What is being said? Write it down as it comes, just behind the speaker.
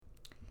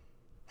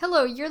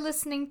Hello, you're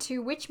listening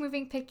to Which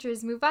Moving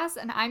Pictures Move Us,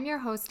 and I'm your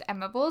host,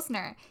 Emma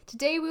Bolsner.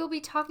 Today we will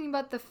be talking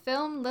about the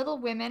film Little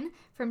Women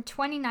from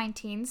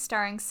 2019,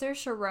 starring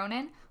Saoirse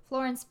Ronan,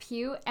 Florence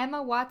Pugh,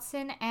 Emma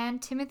Watson, and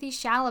Timothée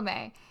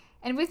Chalamet.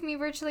 And with me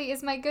virtually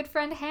is my good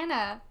friend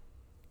Hannah.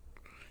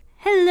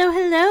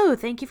 Hello.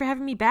 Thank you for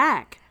having me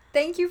back.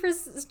 Thank you for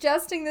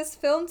suggesting this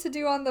film to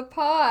do on the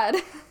pod.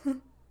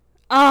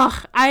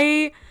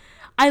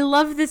 I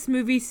love this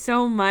movie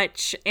so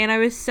much, and I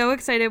was so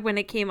excited when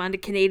it came onto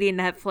Canadian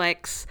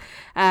Netflix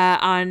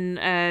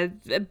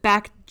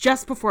back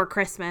just before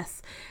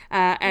Christmas.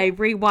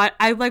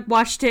 I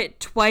watched it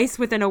twice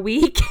within a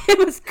week. It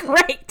was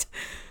great.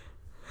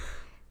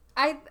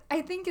 I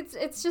think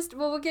it's just,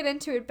 well, we'll get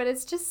into it, but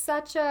it's just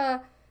such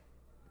a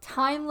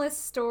timeless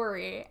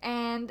story,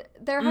 and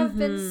there have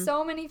been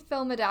so many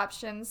film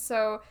adaptations,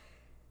 so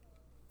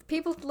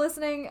people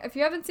listening, if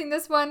you haven't seen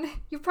this one,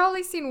 you've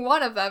probably seen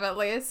one of them at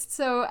least.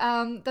 So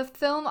the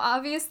film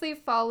obviously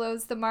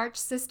follows the March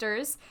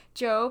sisters,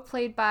 Jo,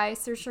 played by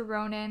Saoirse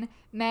Ronan,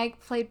 Meg,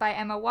 played by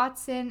Emma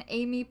Watson,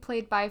 Amy,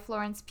 played by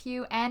Florence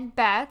Pugh, and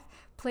Beth,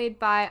 played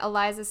by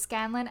Eliza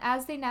Scanlon,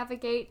 as they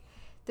navigate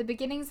the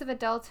beginnings of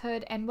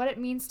adulthood and what it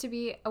means to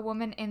be a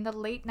woman in the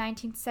late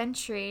 19th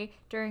century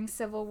during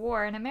Civil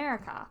War in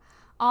America.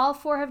 All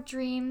four have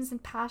dreams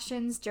and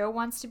passions. Jo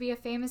wants to be a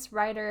famous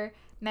writer,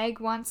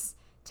 Meg wants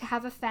to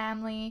have a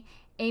family,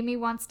 Amy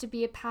wants to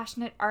be a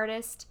passionate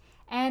artist,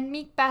 and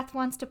meek Beth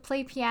wants to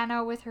play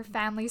piano with her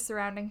family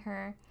surrounding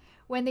her.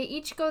 When they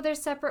each go their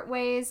separate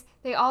ways,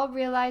 they all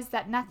realize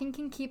that nothing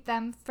can keep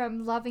them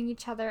from loving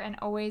each other and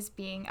always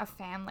being a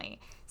family.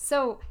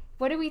 So,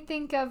 what do we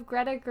think of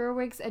Greta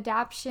Gerwig's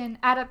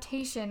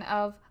adaptation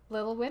of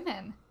Little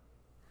Women?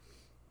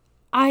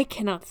 I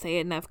cannot say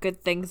enough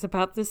good things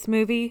about this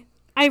movie.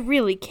 I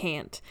really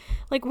can't.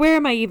 Like, where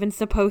am I even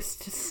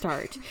supposed to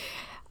start?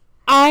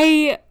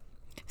 I'm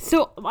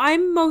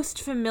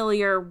most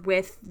familiar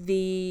with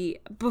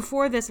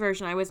before this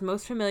version, I was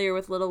most familiar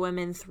with Little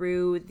Women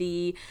through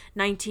the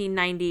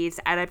 1990s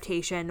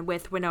adaptation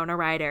with Winona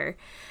Ryder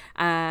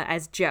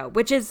as Jo,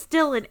 which is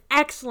still an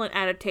excellent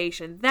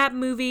adaptation. That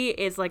movie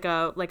is like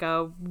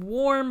a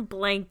warm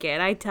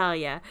blanket, I tell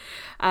ya.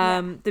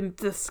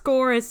 The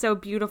score is so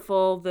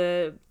beautiful.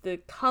 The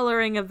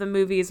coloring of the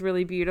movie is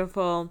really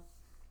beautiful.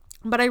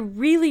 But I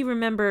really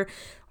remember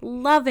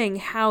loving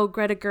how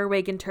Greta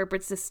Gerwig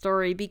interprets this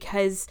story,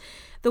 because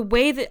the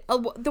way a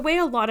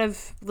lot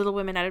of Little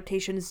Women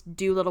adaptations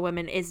do Little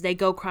Women is they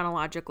go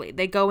chronologically.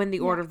 They go in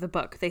the order of the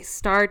book. They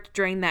start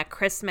during that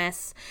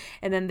Christmas,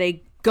 and then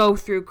they go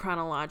through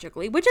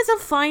chronologically, which is a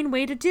fine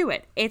way to do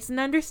it. It's an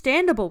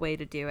understandable way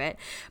to do it.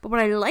 But what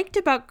I liked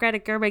about Greta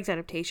Gerwig's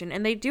adaptation,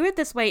 and they do it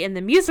this way in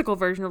the musical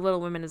version of Little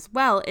Women as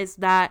well, is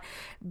that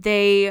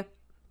they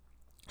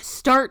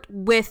start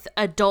with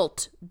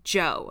adult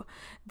Jo.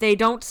 They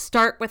don't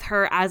start with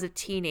her as a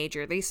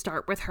teenager. They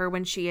start with her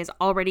when she is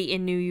already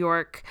in New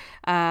York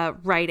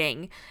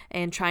writing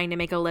and trying to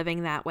make a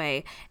living that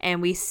way.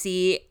 And we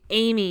see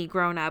Amy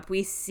grown up.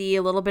 We see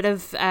a little bit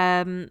of see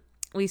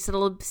a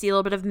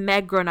little bit of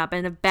Meg grown up,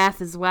 and of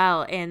Beth as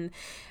well. And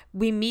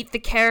we meet the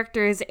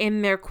characters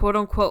in their quote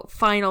unquote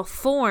final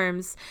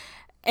forms.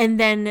 And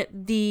then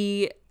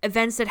the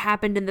events that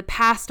happened in the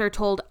past are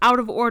told out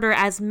of order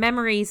as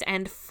memories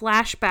and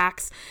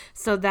flashbacks,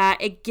 so that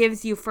it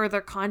gives you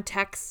further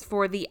context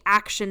for the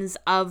actions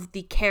of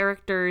the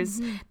characters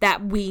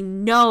that we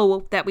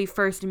know that we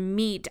first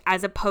meet,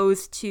 as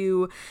opposed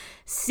to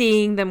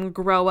seeing them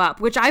grow up,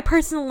 which I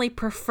personally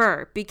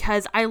prefer,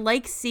 because I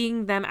like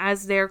seeing them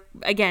as their,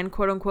 again,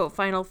 quote unquote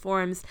final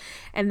forms,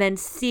 and then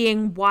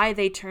seeing why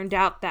they turned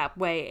out that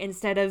way,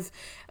 instead of,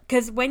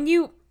 because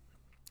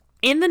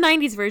in the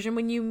 90s version,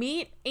 when you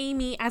meet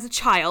Amy as a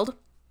child,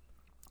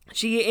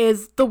 she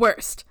is the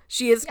worst.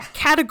 She is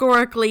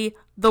categorically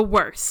the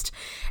worst.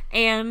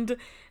 And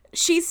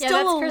she's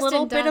still a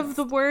little bit of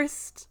the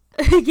worst.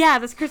 Yeah,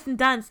 that's Kirsten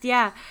Dunst,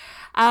 yeah.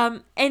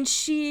 And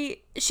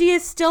she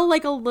is still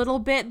like a little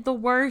bit the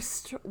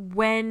worst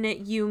when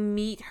you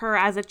meet her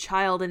as a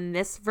child in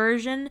this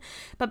version,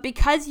 but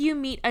because you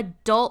meet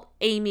adult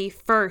Amy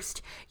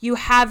first, you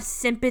have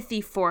sympathy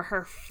for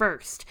her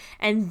first,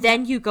 and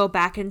then you go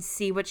back and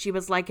see what she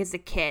was like as a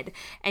kid,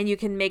 and you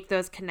can make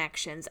those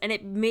connections, and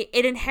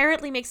it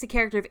inherently makes the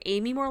character of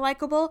Amy more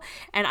likable,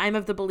 and I'm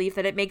of the belief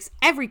that it makes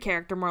every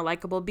character more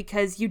likable,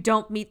 because you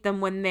don't meet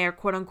them when they're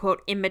quote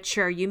unquote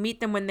immature. You meet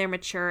them when they're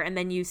mature, and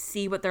then you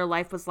see what their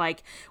life was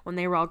like when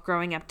they were all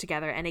growing up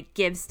together, and it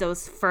gives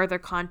those further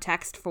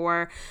context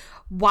for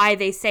why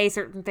they say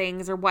certain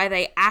things, or why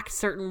they act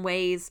certain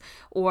ways,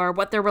 or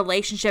what their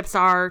relationships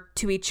are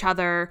to each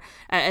other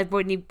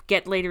when you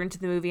get later into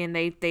the movie, and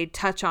they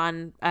touch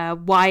on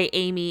why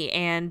Amy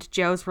and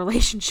Jo's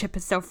relationship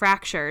is so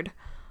fractured.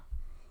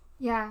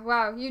 Yeah,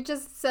 wow, you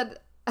just said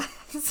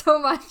so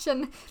much,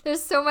 and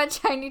there's so much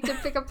I need to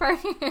pick apart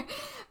here,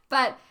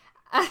 but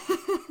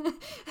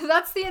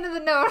that's the end of the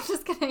note. I'm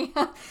just kidding.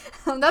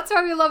 That's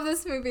why we love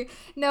this movie.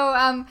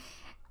 No,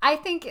 I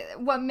think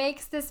what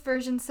makes this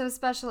version so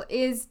special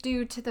is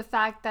due to the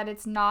fact that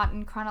it's not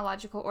in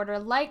chronological order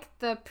like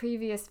the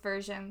previous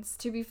versions.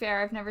 To be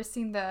fair, I've never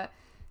seen I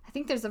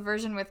think there's a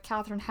version with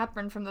Katharine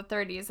Hepburn from the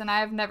 30s, and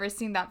I've never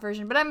seen that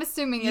version, but I'm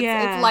assuming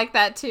it's like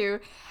that too.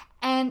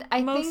 And I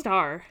think most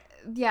are.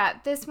 Yeah,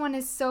 this one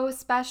is so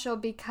special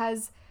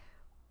because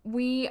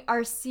we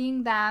are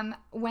seeing them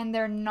when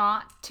they're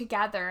not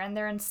together and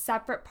they're in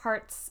separate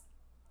parts,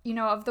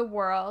 of the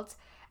world.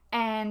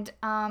 And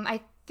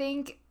I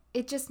think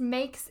it just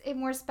makes it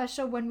more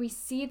special when we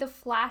see the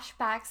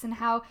flashbacks and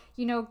how,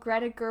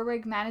 Greta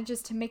Gerwig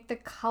manages to make the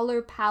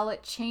color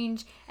palette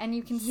change. And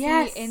you can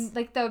see in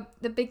like the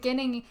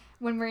beginning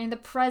when we're in the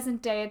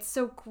present day, it's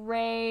so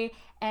gray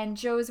and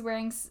Joe's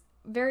wearing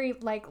very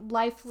like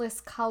lifeless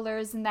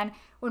colors. And then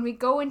when we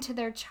go into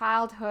their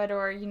childhood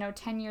or,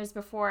 10 years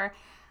before,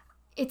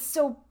 it's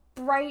so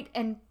bright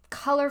and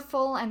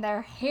colorful and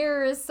their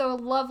hair is so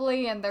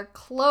lovely and their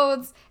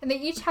clothes, and they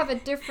each have a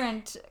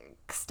different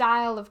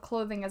style of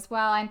clothing as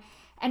well,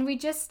 and we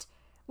just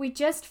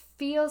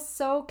feel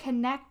so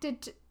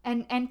connected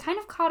and kind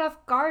of caught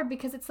off guard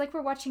because it's like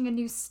we're watching a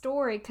new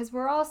story because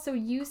we're all so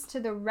used to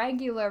the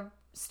regular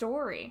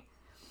story.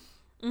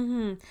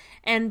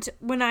 And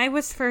when I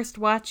was first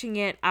watching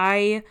it,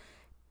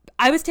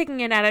 I was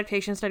taking an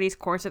adaptation studies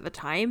course at the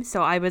time,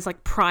 so I was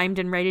like primed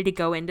and ready to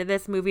go into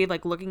this movie,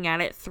 like looking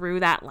at it through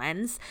that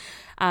lens.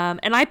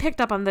 And I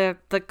picked up on the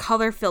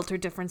color filter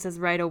differences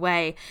right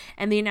away.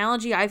 And the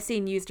analogy I've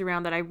seen used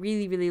around that I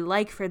really, really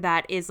like for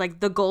that is like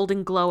the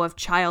golden glow of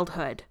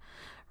childhood,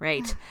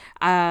 right?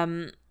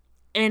 And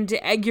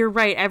you're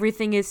right,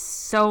 everything is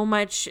so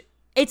much...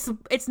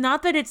 It's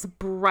not that it's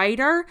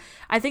brighter.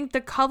 I think the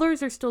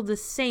colors are still the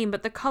same,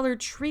 but the color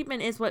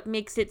treatment is what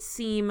makes it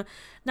seem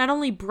not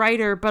only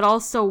brighter, but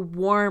also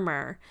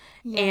warmer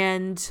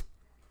and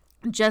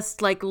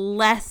just like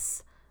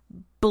less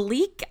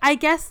bleak, I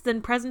guess,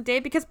 than present day,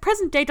 because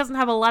present day doesn't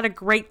have a lot of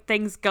great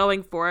things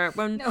going for it.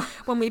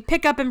 When we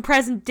pick up in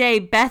present day,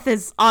 Beth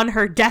is on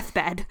her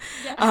deathbed.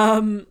 Yeah.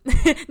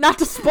 Not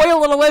to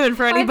spoil Little Women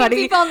for anybody.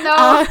 I think people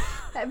know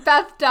that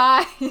Beth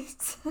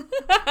dies,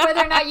 whether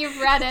or not you've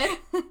read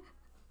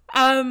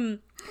it.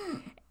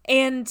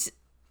 And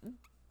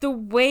the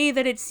way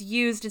that it's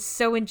used is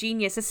so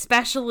ingenious,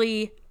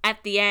 especially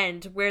at the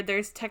end, where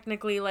there's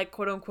technically like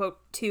quote unquote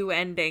two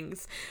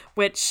endings,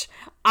 which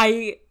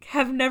I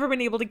have never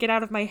been able to get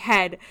out of my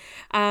head.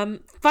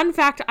 Fun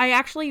fact, I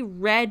actually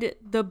read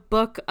the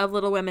book of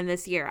Little Women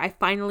this year. I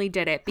finally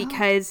did it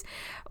because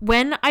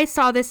when I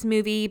saw this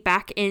movie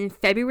back in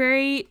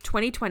February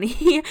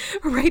 2020,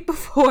 right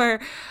before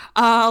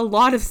a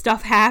lot of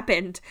stuff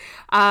happened,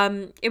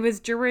 it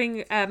was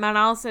during Mount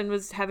Allison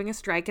was having a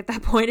strike at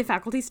that point, a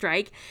faculty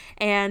strike,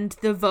 and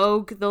the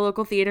Vogue, the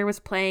local theater,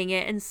 was playing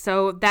it, and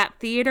so that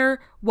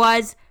theater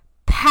was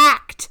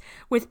packed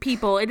with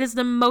people. It is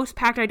the most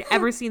packed I'd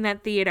ever seen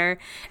that theater,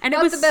 and it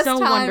was so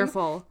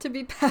wonderful to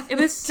be packed. It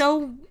was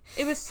so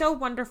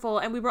wonderful,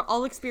 and we were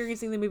all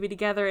experiencing the movie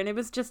together, and it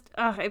was just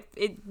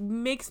it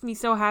makes me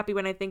so happy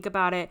when I think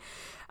about it.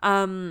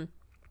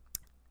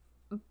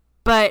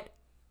 But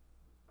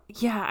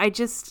yeah, I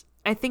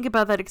think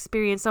about that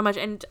experience so much.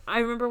 And I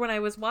remember when I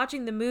was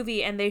watching the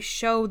movie and they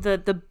show the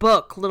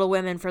book Little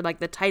Women for like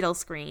the title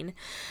screen.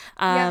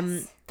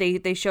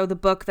 They show the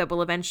book that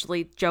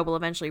Joe will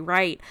eventually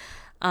write.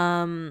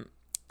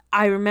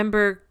 I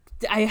remember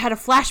I had a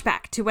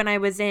flashback to when I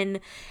was in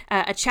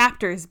a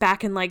chapters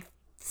back in like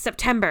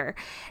September,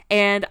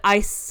 and I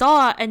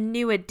saw a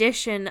new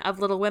edition of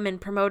Little Women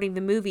promoting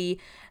the movie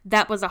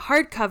that was a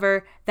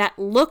hardcover that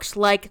looked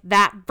like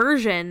that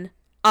version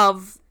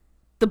of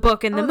the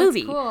book in the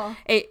movie. Cool.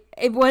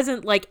 It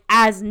wasn't like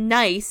as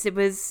nice.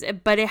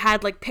 But it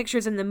had like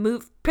pictures from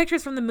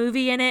the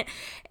movie in it,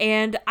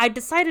 and I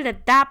decided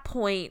at that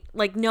point,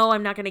 like, no,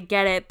 I'm not gonna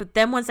get it. But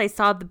then once I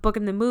saw the book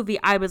in the movie,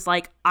 I was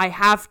like, I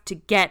have to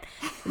get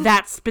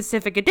that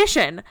specific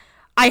edition.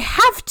 I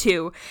have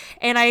to,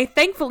 and I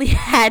thankfully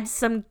had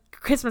some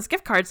Christmas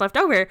gift cards left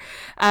over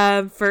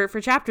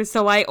for chapters,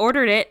 so I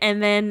ordered it,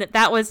 and then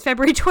that was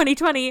February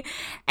 2020,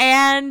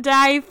 and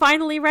I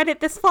finally read it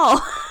this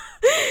fall.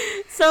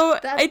 So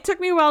it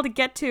took me a while to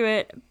get to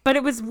it, but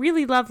it was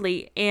really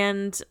lovely,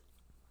 and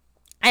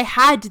I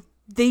had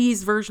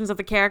these versions of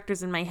the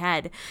characters in my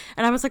head,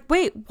 and I was like,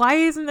 wait, why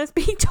isn't this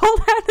being told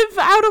out of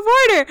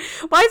order?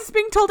 Why is this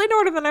being told in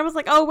order? Then I was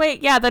like, oh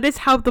wait, yeah, that is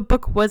how the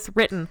book was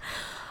written.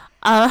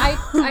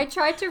 I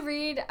tried to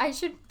read, I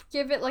should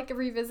give it like a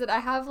revisit. I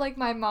have like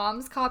my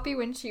mom's copy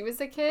when she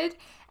was a kid,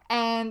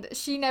 and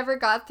she never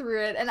got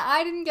through it, and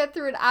I didn't get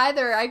through it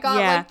either. I got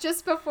like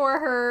just before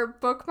her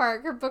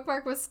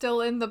bookmark was still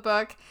in the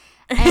book,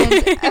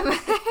 and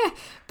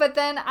but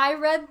then I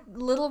read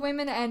Little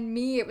Women and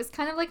Me. It was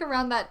kind of like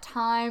around that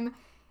time,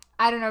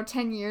 I don't know,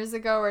 10 years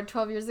ago or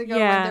 12 years ago,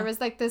 when there was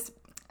like this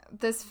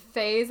this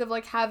phase of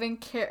like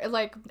having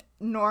like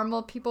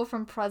normal people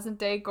from present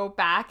day go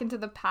back into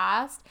the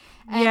past,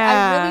 and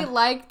I really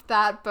liked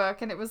that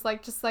book. And it was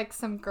like just like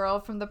some girl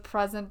from the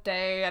present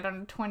day, I don't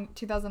know,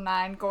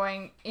 2009,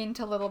 going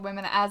into Little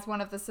Women as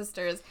one of the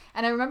sisters,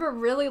 and I remember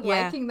really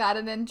liking that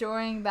and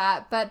enjoying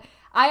that. But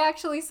I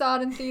actually saw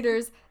it in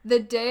theaters the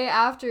day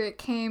after it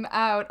came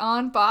out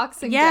on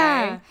Boxing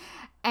Day.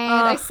 And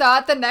I saw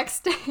it the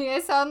next day. I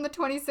saw it on the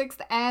 26th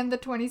and the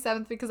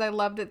 27th because I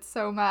loved it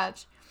so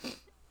much.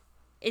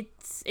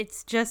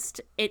 It's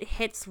just, it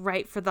hits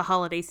right for the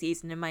holiday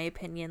season, in my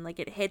opinion. Like,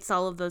 it hits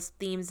all of those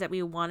themes that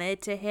we wanted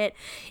it to hit,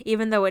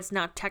 even though it's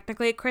not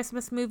technically a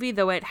Christmas movie,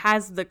 though it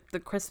has the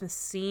Christmas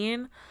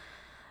scene.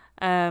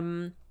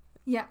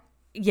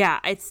 Yeah,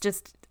 it's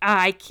just,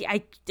 I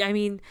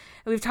mean,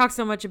 we've talked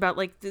so much about,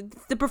 like,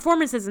 the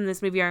performances in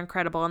this movie are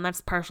incredible, and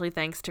that's partially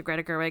thanks to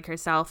Greta Gerwig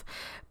herself,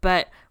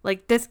 but,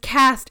 like, this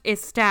cast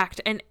is stacked,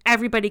 and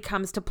everybody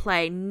comes to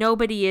play.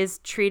 Nobody is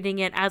treating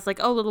it as, like,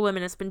 oh, Little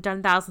Women has been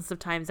done thousands of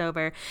times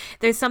over.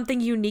 There's something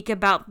unique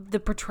about the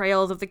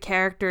portrayals of the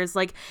characters.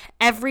 Like,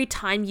 every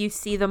time you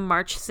see the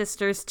March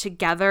sisters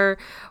together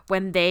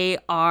when they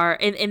are,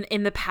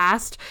 in the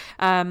past,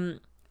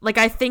 like,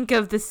 I think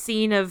of the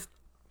scene of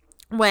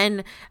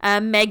when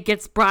Meg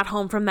gets brought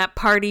home from that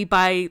party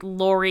by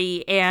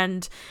Laurie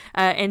and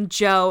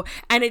Joe,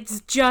 and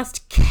it's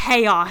just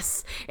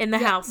chaos in the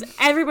house.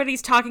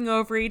 Everybody's talking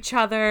over each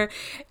other.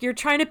 You're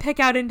trying to pick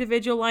out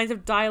individual lines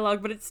of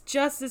dialogue, but it's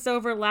just this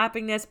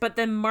overlappingness. But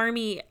then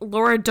Marmee,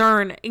 Laura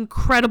Dern,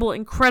 incredible.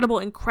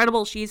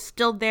 She's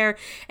still there,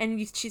 and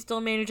she still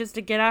manages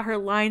to get out her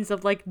lines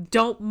of, like,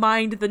 don't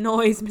mind the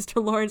noise,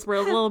 Mr. Lawrence, we're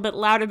a little bit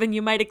louder than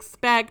you might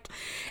expect.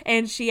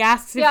 And she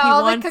asks if he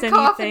wants anything. Yeah,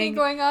 all the cacophony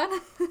going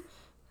on.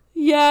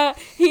 Yeah,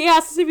 he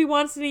asks if he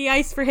wants any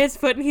ice for his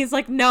foot, and he's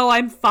like, no,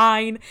 I'm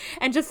fine.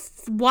 And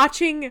just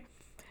watching,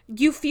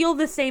 you feel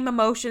the same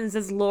emotions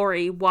as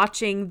Laurie,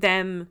 watching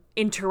them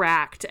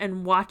interact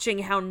and watching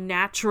how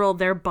natural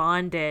their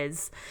bond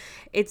is.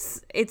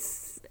 It's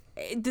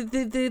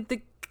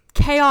the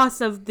chaos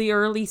of the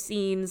early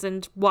scenes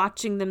and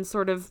watching them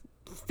sort of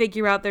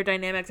figure out their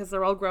dynamics as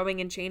they're all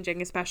growing and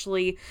changing,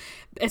 especially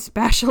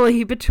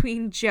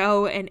between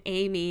Joe and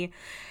Amy,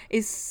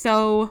 is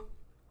so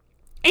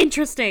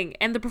interesting.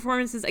 And the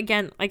performances,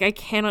 again, like, I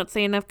cannot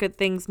say enough good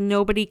things.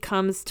 Nobody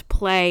comes to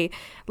play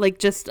like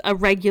just a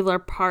regular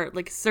part.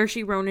 Like,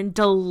 Saoirse Ronan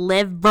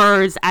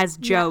delivers as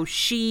Joe. Yeah.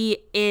 She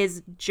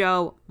is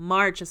Jo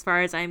March as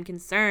far as I'm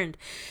concerned.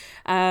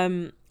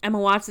 Emma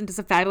Watson does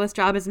a fabulous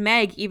job as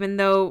Meg, even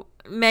though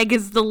Meg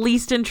is the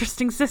least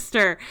interesting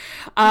sister.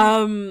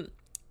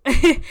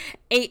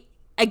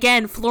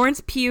 Again,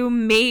 Florence Pugh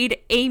made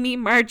Amy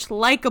March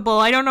likable.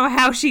 I don't know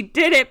how she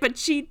did it, but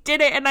she did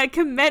it, and I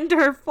commend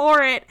her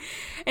for it.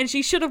 And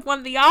she should have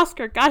won the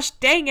Oscar. Gosh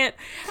dang it.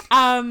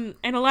 And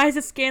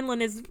Eliza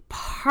Scanlon is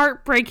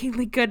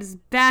heartbreakingly good as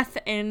Beth,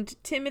 and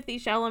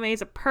Timothée Chalamet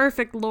is a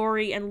perfect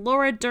Laurie, and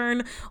Laura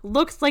Dern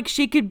looks like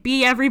she could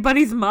be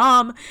everybody's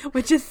mom,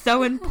 which is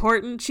so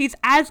important. She's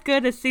as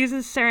good as Susan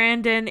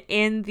Sarandon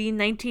in the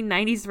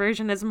 1990s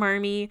version as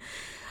Marmee.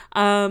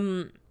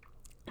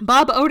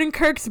 Bob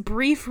Odenkirk's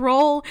brief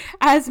role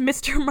as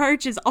Mr.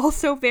 March is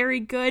also very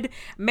good.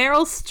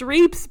 Meryl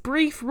Streep's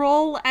brief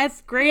role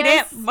as Great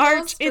Aunt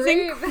March is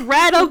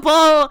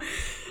incredible.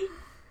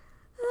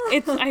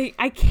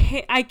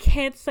 I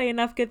can't say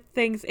enough good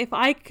things. If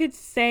I could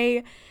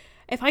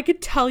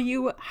tell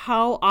you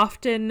how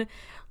often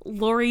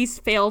Laurie's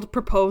failed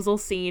proposal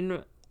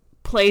scene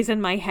plays in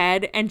my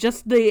head, and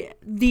just the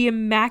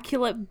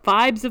immaculate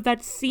vibes of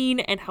that scene,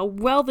 and how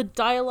well the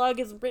dialogue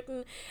is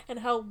written, and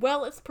how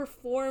well it's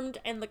performed,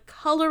 and the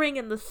coloring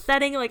and the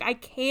setting, like,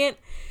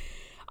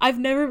 I've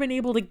never been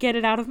able to get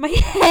it out of my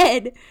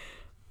head.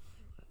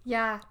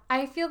 Yeah,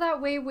 I feel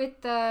that way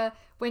with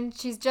when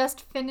she's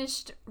just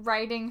finished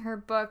writing her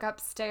book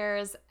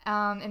upstairs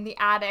in the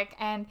attic,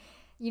 and,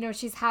 you know,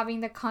 she's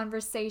having the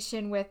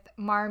conversation with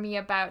Marmee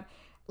about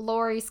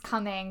Laurie's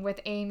coming with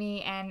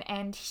Amy,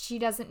 and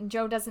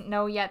Joe doesn't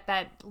know yet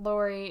that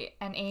Laurie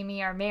and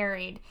Amy are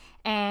married,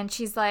 and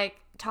she's like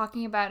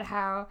talking about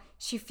how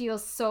she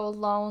feels so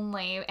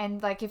lonely,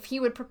 and like if he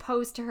would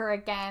propose to her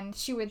again,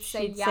 she would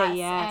say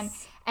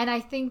yes. And I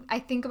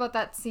think about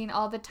that scene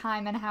all the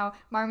time, and how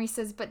Marmee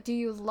says, but do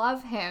you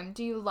love him?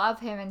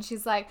 And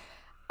she's like,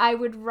 I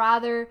would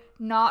rather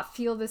not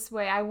feel this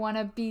way. I want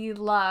to be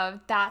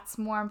loved. That's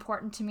more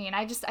important to me. And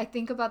I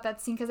think about that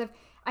scene because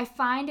I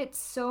find it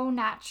so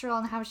natural,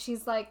 and how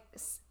she's like,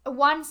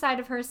 one side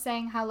of her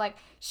saying how like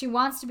she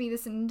wants to be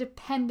this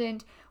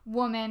independent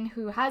woman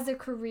who has a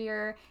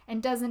career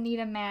and doesn't need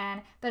a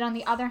man, but on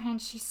the other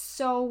hand, she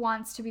so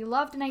wants to be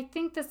loved. And I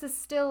think this is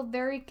still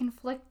very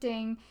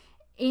conflicting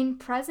in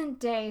present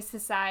day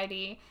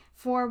society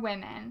for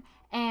women,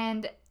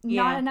 and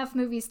not enough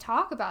movies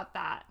talk about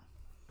that.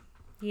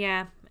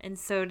 Yeah, and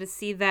so to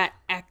see that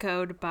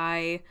echoed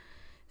by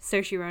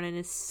Saoirse Ronan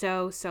is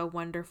so, so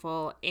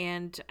wonderful.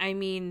 And I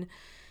mean,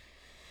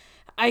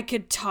 I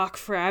could talk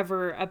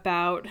forever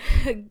about,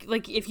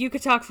 like, if you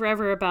could talk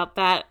forever about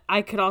that,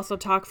 I could also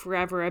talk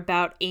forever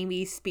about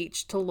Amy's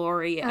speech to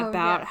Laurie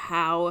about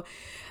how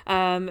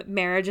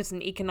marriage is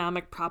an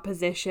economic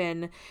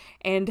proposition,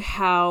 and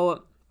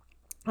how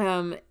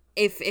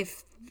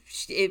if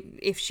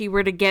she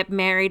were to get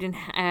married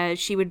and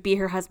she would be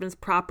her husband's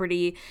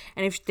property,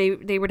 and if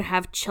they were to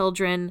have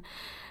children,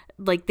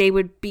 like, they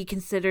would be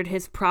considered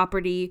his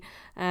property.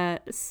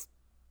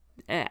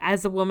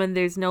 As a woman,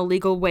 there's no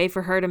legal way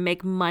for her to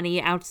make money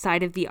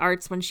outside of the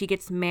arts when she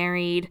gets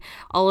married.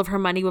 All of her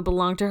money would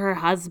belong to her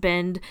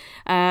husband.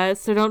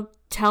 So don't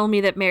tell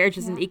me that marriage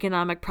is an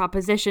economic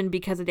proposition,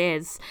 because it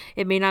is.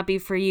 It may not be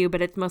for you,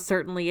 but it most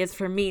certainly is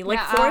for me. Like,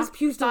 Florence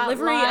Pugh's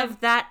delivery of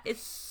that is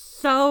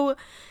so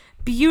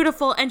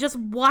beautiful, and just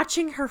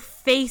watching her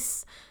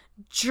face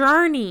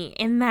journey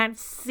in that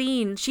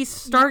scene. She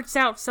starts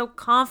out so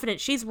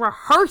confident. She's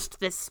rehearsed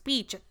this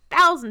speech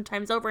 1,000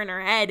 times over in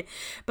her head,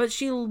 but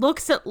she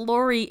looks at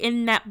Laurie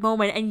in that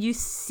moment, and you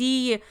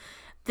see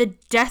the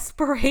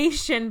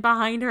desperation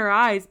behind her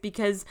eyes,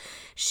 because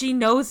she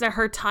knows that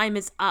her time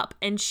is up,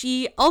 and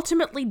she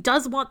ultimately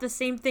does want the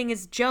same thing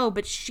as Joe,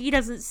 but she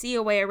doesn't see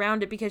a way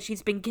around it, because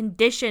she's been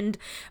conditioned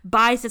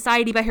by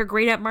society, by her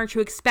great aunt March, who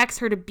expects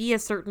her to be a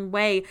certain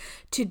way,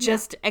 to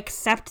just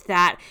accept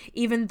that,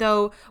 even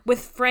though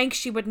with Frank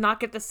she would not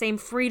get the same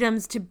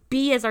freedoms to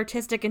be as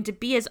artistic and to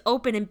be as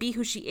open and be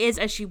who she is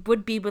as she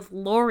would be with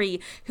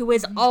Laurie, who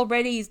is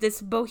already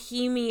this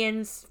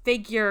bohemian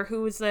figure,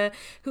 who is a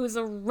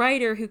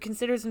writer, who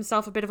considers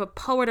himself a bit of a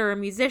poet or a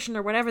musician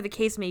or whatever the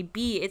case may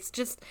be. It's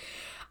just,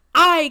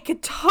 I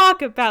could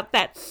talk about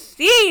that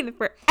scene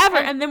forever.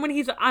 And then when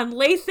he's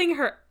unlacing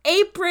her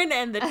apron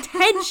and the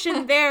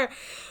tension there,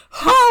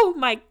 oh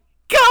my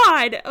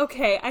God.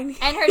 Okay, and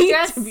her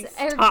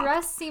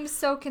dress seems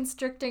so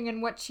constricting,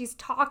 and what she's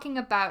talking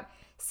about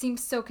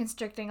seems so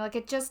constricting. Like,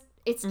 it's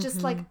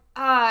just like,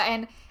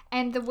 and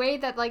the way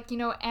that, like, you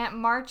know, Aunt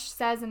March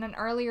says in an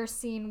earlier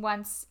scene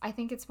once, I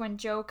think it's when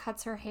Joe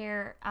cuts her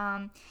hair,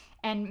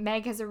 and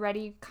Meg has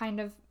already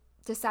kind of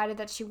decided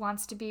that she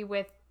wants to be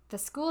with the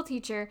school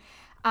teacher.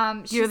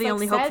 You're the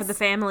only hope for the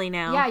family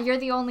now. Yeah, you're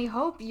the only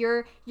hope.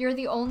 You're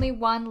the only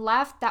one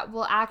left that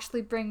will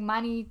actually bring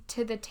money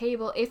to the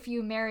table if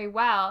you marry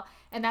well.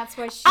 And that's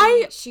why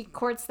she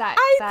courts that.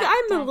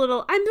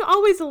 I'm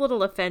always a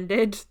little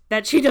offended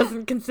that she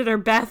doesn't consider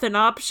Beth an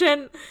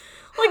option.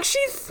 Like,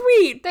 she's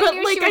sweet, but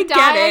like, I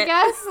get it.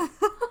 I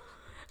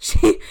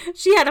guess.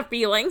 She had a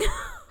feeling.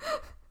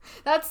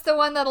 That's the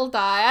one that'll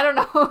die. I don't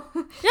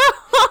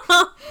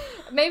know.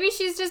 Maybe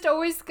she's just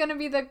always gonna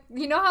be the,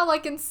 you know how,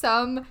 like, in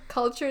some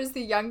cultures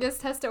the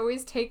youngest has to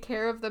always take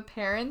care of the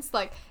parents,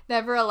 like,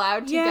 never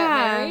allowed to get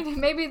married.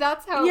 Maybe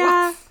that's how it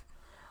was.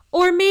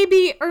 Or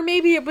maybe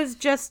it was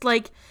just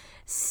like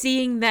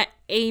seeing that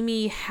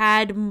Amy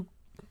had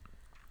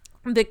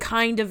the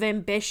kind of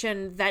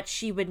ambition that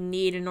she would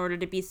need in order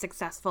to be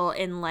successful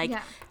in, like,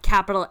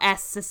 capital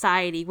S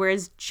society,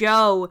 whereas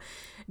Joe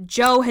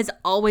has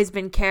always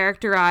been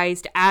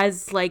characterized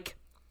as, like,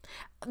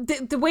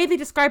 the way they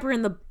describe her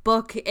in the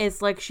book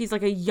is, like, she's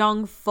like a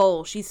young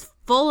foal. She's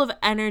full of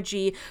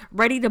energy,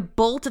 ready to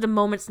bolt at a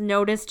moment's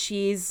notice.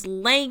 She's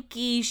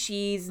lanky,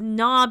 she's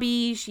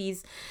knobby,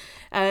 she's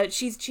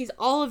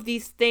all of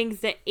these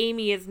things that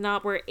Amy is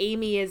not, where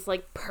Amy is,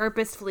 like,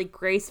 purposefully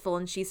graceful,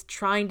 and she's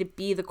trying to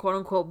be the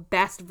quote-unquote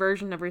best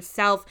version of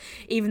herself,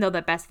 even though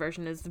that best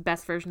version is the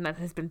best version that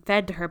has been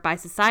fed to her by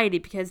society,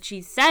 because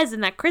she says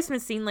in that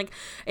Christmas scene, like,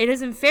 it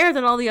isn't fair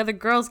that all the other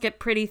girls get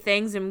pretty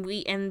things and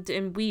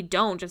we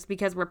don't, just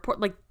because we're poor.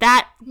 Like,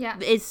 that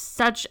is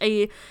such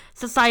a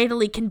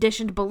societally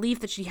conditioned belief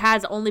that she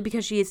has, only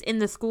because she is in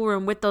the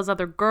schoolroom with those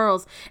other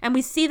girls. And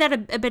we see that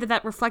a bit of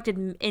that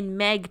reflected in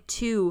Meg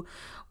too,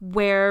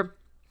 where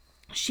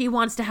she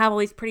wants to have all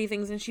these pretty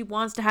things, and she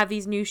wants to have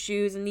these new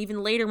shoes, and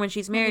even later when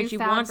she's married, she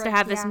wants to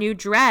have this new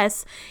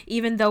dress,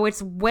 even though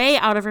it's way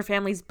out of her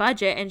family's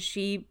budget, and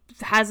she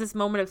has this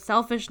moment of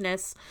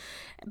selfishness,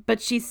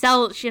 but she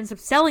ends up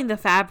selling the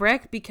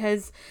fabric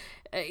because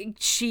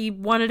she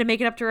wanted to make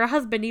it up to her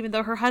husband, even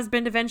though her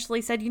husband eventually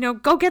said, you know,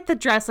 go get the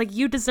dress, like,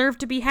 you deserve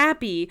to be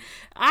happy.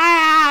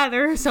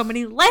 There are so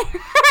many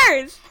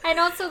layers. And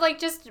also, like,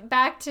 just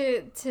back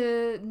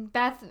to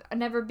Beth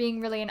never being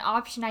really an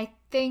option, I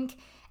think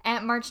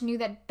Aunt March knew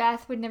that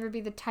Beth would never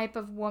be the type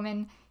of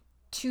woman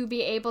to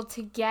be able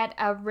to get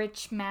a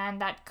rich man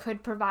that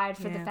could provide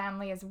for the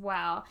family as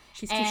well.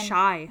 She's too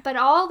shy. But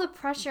all the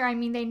pressure, I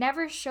mean, they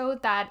never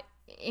showed that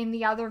in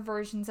the other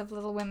versions of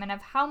Little Women,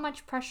 of how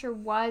much pressure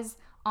was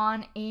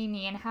on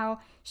Amy and how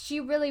she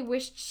really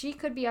wished she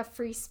could be a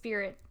free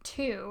spirit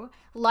too,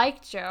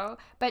 like Joe,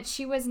 but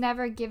she was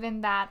never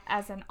given that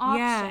as an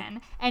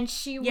option. And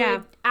she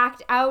would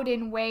act out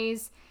in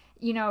ways,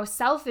 you know,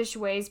 selfish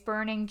ways,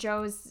 burning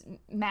Joe's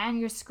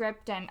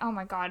manuscript, and oh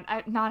my God,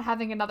 not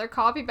having another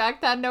copy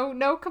back then,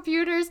 no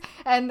computers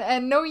and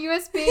no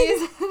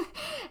USBs,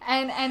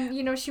 and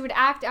you know, she would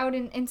act out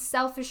in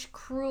selfish,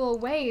 cruel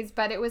ways,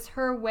 but it was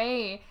her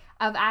way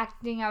of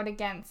acting out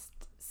against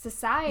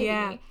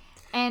society.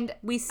 And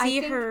we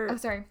see her. Oh,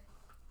 sorry.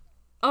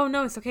 Oh,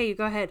 no, it's okay. You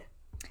go ahead.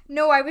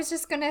 No, I was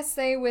just gonna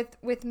say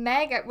with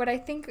Meg, what I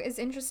think is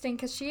interesting,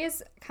 because she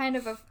is kind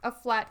of a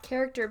flat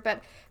character,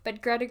 but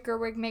Greta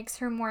Gerwig makes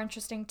her more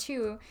interesting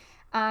too.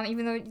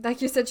 Even though,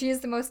 like you said, she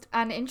is the most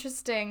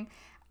uninteresting.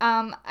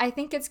 I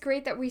think it's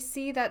great that we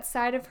see that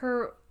side of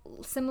her,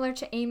 similar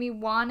to Amy,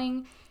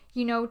 wanting,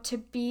 to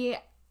be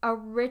a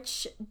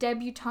rich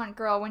debutante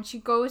girl. When she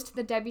goes to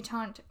the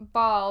debutante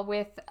ball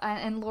with,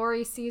 and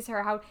Laurie sees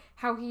her,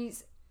 how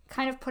he's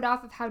kind of put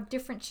off of how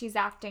different she's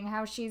acting,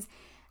 how she's,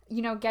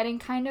 getting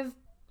kind of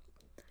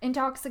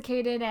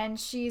intoxicated, and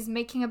she's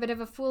making a bit of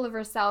a fool of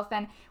herself.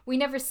 And we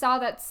never saw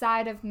that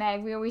side of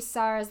Meg. We always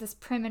saw her as this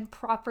prim and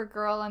proper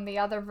girl in the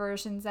other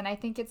versions, and I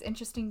think it's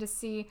interesting to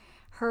see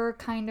her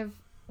kind of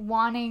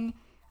wanting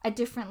a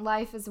different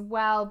life as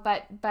well,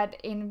 but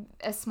in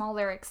a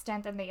smaller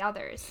extent than the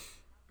others.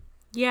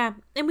 Yeah,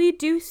 and we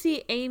do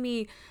see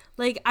Amy,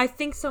 like, I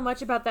think so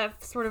much about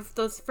that sort of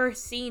those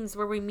first scenes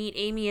where we meet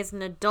Amy as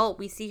an adult.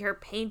 We see her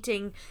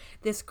painting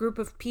this group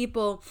of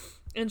people,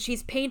 and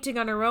she's painting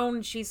on her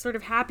own. She's sort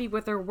of happy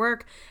with her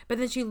work, but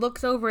then she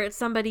looks over at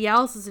somebody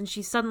else's and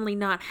she's suddenly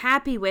not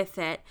happy with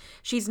it.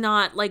 She's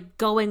not, like,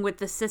 going with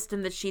the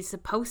system that she's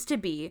supposed to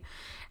be.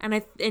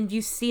 And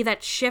you see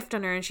that shift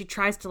on her, and she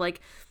tries to,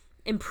 like,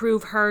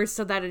 improve hers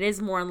so that it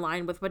is more in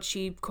line with what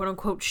she quote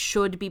unquote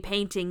should be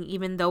painting,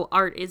 even though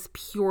art is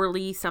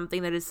purely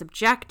something that is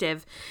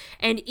subjective.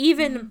 And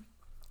even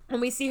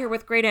when we see her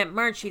with Great Aunt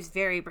March, she's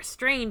very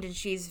restrained and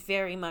she's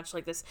very much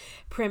like this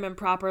prim and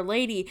proper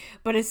lady.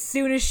 But as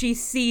soon as she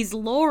sees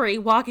Laurie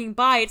walking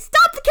by, it's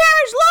 "Stop the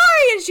carriage,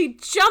 Laurie!" And she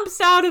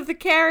jumps out of the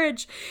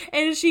carriage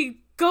and she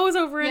goes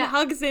over and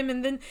hugs him,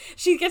 and then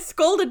she gets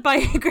scolded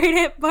by Great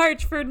Aunt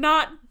March for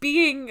not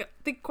being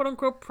the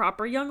quote-unquote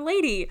proper young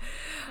lady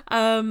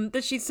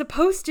that she's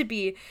supposed to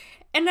be.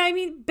 And I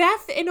mean,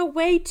 Beth, in a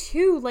way,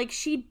 too, like,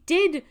 she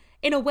did,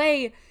 in a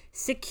way,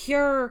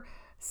 secure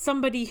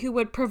somebody who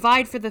would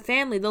provide for the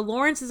family. The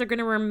Lawrences are going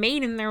to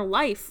remain in their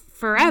life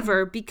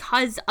forever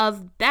because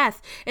of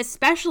Beth,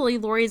 especially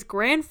Laurie's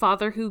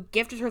grandfather, who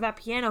gifted her that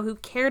piano, who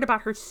cared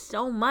about her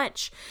so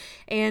much.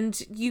 And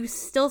you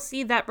still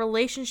see that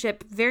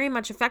relationship very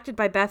much affected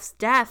by Beth's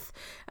death.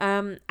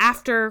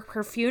 After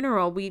her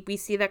funeral, we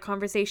see that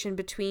conversation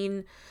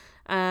between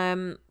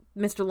Mr.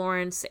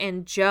 Lawrence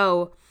and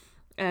Joe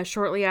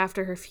shortly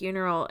after her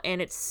funeral, and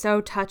it's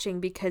so touching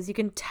because you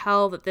can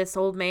tell that this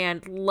old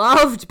man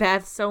loved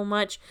Beth so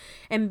much,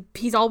 and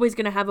he's always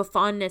going to have a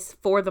fondness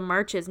for the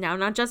Marches now,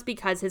 not just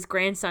because his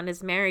grandson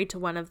is married to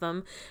one of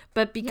them,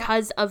 but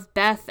because of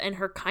Beth and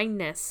her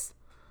kindness.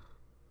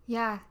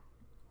 Yeah.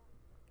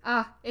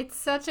 It's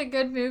such a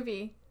good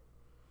movie.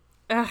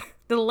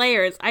 The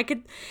layers. I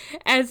could,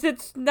 if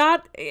it's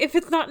not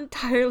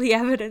entirely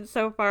evident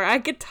so far, I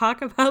could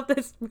talk about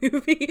this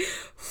movie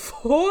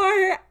forever.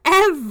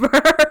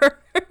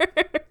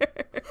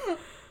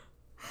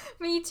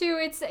 Me too.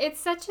 It's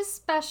such a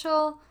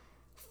special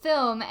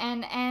film,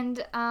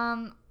 and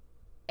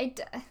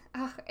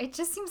it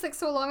just seems like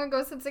so long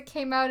ago since it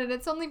came out, and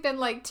it's only been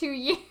like 2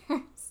 years.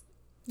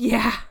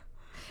 Yeah.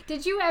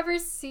 Did you ever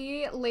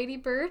see Lady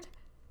Bird?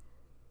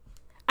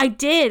 I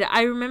did.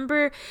 I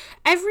remember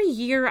every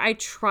year I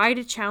try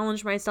to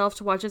challenge myself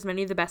to watch as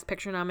many of the Best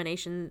Picture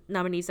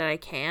nominees that I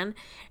can.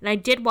 And I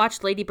did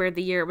watch Lady Bird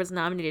the year it was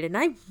nominated, and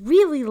I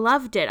really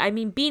loved it. I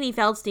mean, Beanie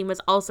Feldstein was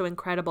also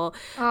incredible.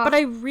 But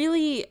I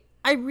really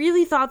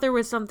thought there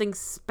was something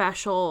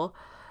special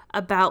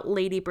about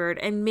Lady Bird.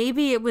 And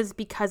maybe it was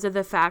because of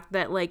the fact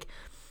that, like,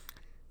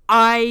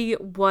 I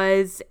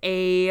was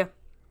a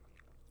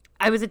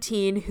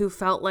teen who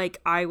felt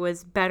like I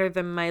was better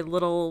than my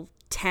little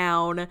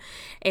town,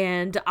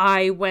 and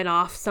I went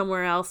off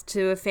somewhere else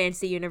to a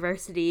fancy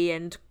university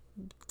and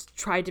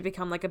tried to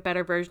become like a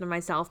better version of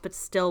myself, but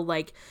still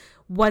like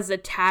was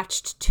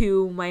attached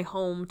to my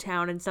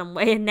hometown in some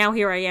way. And now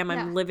here I am,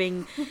 I'm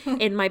living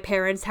in my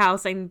parents'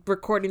 house. I'm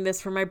recording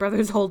this from my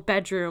brother's old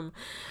bedroom.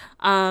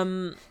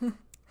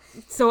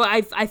 So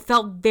I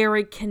felt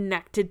very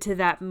connected to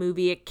that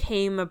movie. It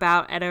came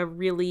about at a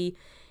really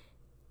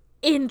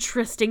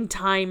interesting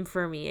time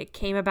for me. It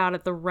came about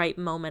at the right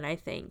moment, I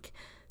think.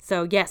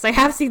 So, yes, I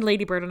have seen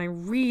Lady Bird, and I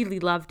really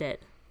loved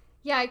it.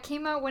 Yeah, it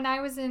came out when I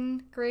was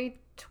in grade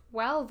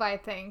 12, I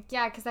think.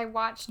 Yeah, because I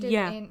watched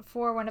it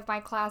for one of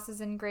my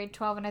classes in grade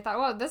 12, and I thought,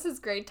 wow, this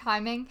is great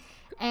timing.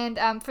 And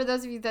for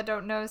those of you that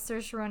don't know,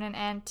 Saoirse Ronan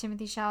and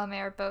Timothée Chalamet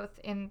are both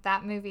in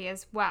that movie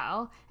as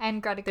well.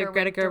 And Greta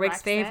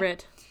Gerwig's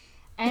favorite.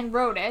 And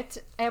wrote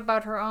it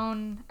about her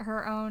own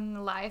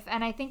life.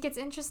 And I think it's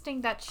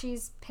interesting that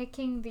she's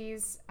picking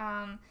these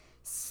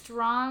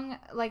strong,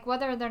 like,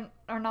 whether they're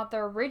or not the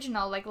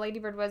original like Lady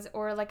Bird was,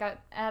 or like an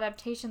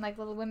adaptation like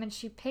Little Women,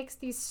 she picks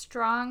these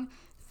strong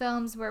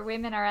films where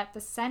women are at the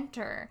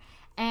center.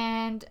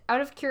 And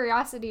out of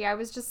curiosity, I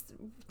was just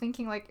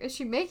thinking, like, is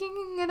she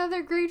making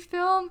another great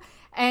film?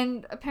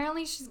 And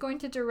apparently she's going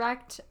to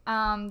direct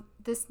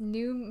this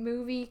new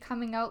movie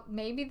coming out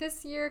maybe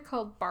this year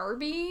called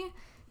Barbie,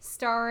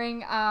 starring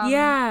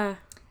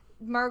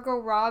Margot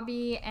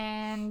Robbie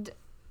and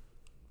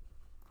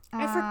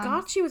I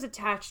forgot she was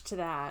attached to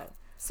that.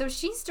 So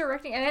she's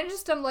directing, and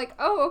I'm like,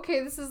 oh,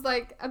 okay, this is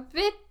like a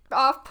bit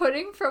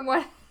off-putting from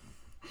what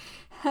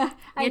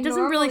it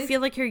doesn't really feel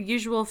like her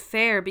usual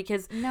fare,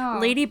 because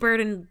Lady Bird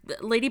and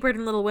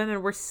Little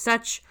Women were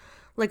such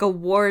like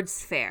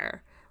awards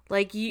fare.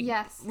 Like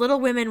Little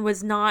Women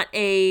was not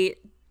a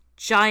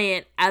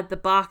giant at the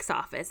box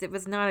office. It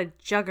was not a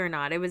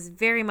juggernaut. It was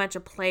very much a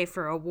play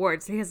for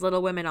awards, because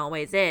Little Women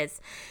always is.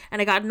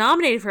 And it got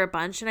nominated for a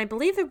bunch, and I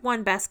believe it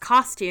won Best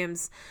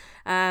Costumes.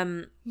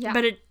 But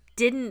it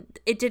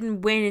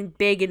didn't win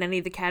big in any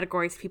of the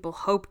categories people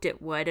hoped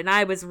it would, and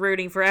I was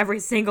rooting for every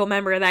single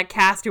member of that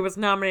cast who was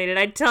nominated.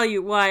 I tell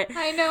you what,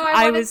 I know,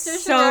 I was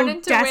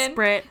so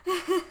desperate.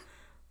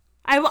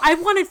 I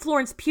wanted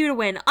Florence Pugh to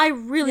win. I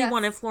really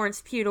wanted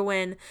Florence Pugh to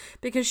win,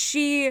 because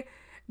she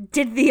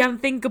did the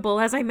unthinkable,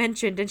 as I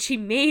mentioned, and she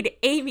made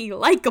Amy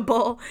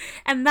likable,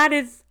 and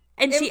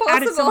she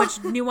added so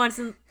much nuance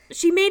and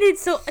she added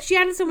so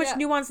much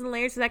nuance and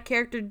layers to that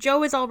character.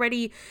 Jo is our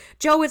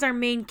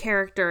main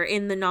character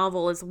in the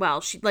novel as well.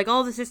 She, like,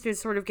 all the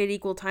sisters sort of get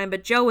equal time,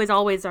 but Jo is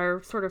always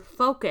our sort of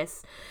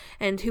focus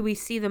and who we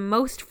see the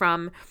most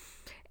from.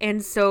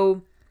 And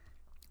so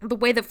the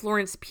way that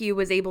Florence Pugh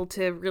was able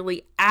to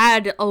really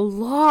add a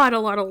lot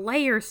of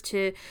layers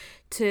to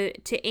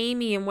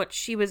Amy and what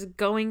she was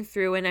going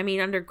through, and I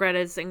mean under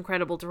Greta's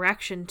incredible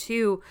direction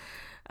too,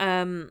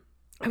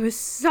 I was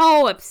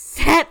so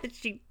upset that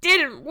she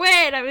didn't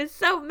win. I was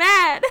so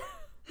mad.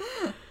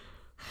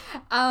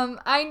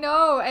 I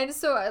know. And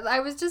so I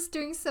was just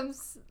doing some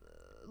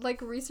like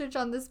research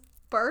on this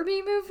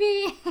Barbie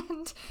movie,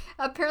 and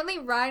apparently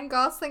Ryan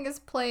Gosling is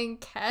playing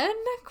Ken? ?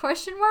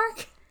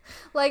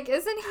 Like,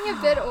 isn't he a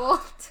bit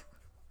old?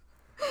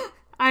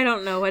 I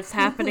don't know what's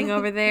happening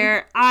over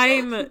there.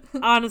 I'm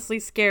honestly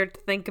scared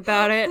to think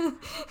about it.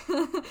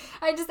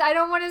 I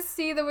don't want to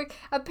see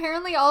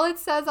apparently all it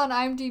says on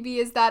IMDb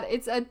is that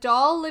it's a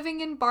doll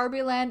living in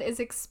Barbie Land is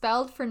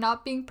expelled for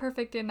not being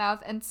perfect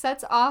enough and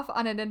sets off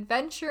on an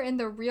adventure in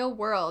the real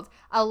world.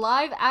 A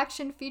live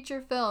action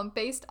feature film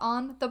based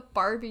on the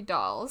Barbie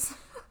dolls.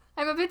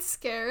 I'm a bit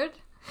scared.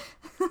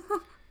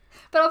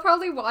 But I'll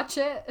probably watch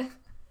it.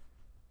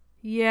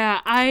 Yeah,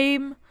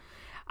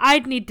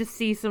 I'd need to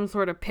see some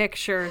sort of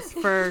pictures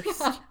first.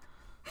 Yeah.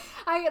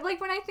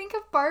 When I think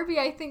of Barbie,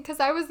 I think,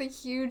 because I was a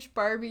huge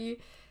Barbie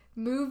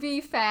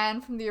movie fan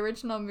from the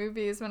original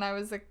movies when I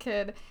was a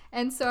kid,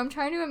 and so I'm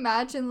trying to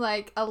imagine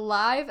like a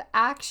live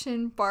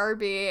action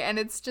Barbie, and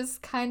it's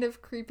just kind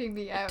of creeping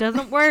me out. It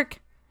doesn't work.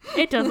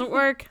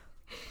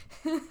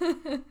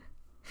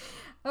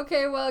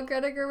 Okay, well,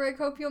 Greta Gerwig,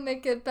 hope you'll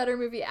make a better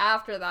movie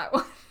after that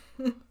one.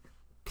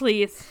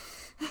 Please.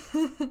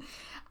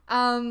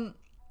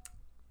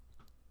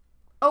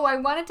 Oh, I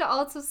wanted to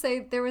also say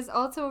there was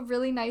also a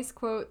really nice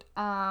quote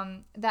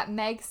that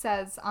Meg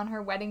says on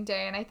her wedding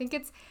day, and I think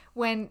it's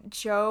when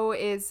Jo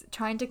is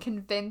trying to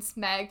convince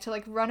Meg to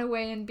like run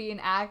away and be an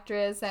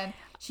actress, and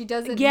she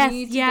doesn't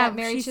need to get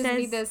married. She doesn't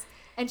need this.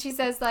 And she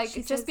says,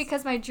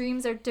 because my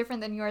dreams are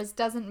different than yours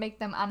doesn't make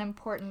them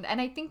unimportant.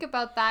 And I think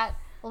about that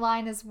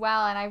line as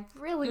well, and I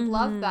really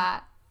love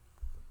that.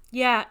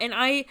 Yeah, and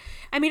I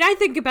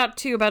think about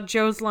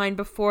Jo's line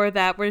before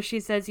that, where she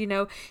says,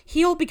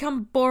 he'll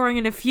become boring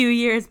in a few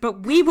years,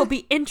 but we will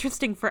be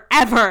interesting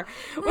forever,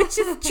 which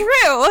is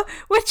true.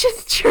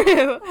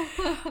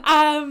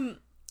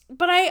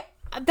 But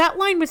that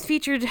line was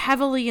featured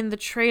heavily in the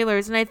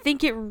trailers, and I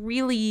think it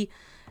really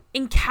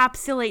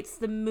encapsulates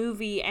the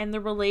movie and the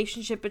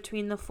relationship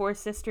between the four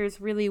sisters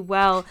really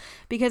well,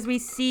 because we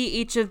see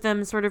each of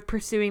them sort of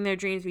pursuing their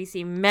dreams. We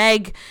see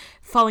Meg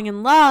falling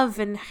in love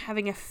and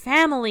having a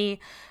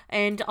family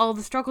and all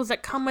the struggles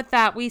that come with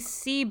that. We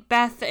see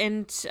Beth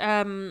and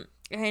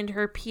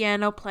her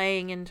piano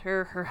playing and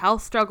her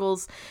health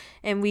struggles,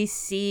 and we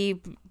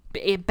see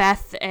Amy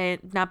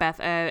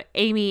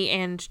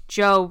and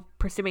Jo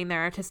pursuing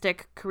their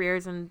artistic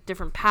careers and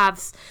different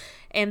paths.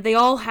 And they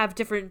all have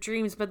different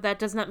dreams, but that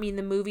does not mean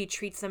the movie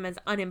treats them as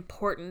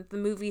unimportant. The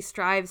movie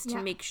strives to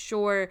make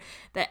sure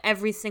that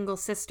every single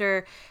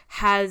sister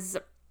has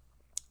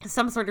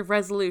some sort of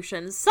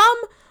resolution. Some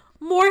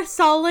more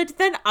solid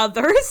than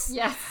others.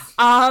 Yes.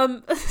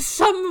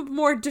 Some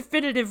more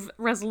definitive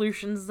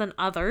resolutions than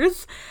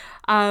others.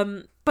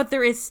 But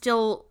there is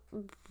still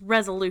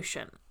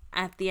resolution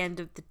at the end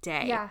of the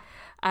day. Yeah.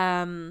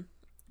 And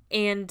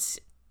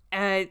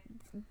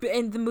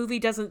the movie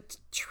doesn't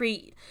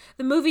treat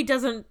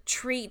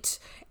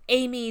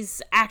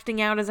Amy's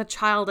acting out as a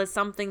child as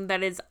something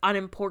that is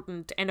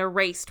unimportant and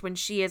erased when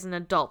she is an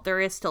adult. There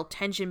is still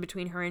tension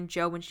between her and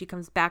Jo when she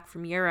comes back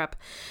from Europe.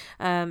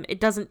 It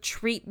doesn't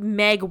treat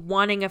Meg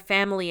wanting a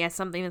family as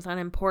something that's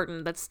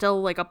unimportant. That's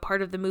still like a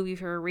part of the movie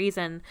for a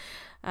reason.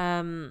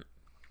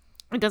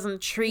 It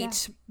doesn't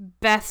treat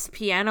Beth's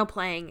piano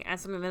playing as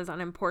something that is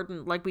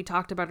unimportant, like we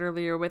talked about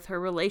earlier with her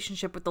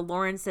relationship with the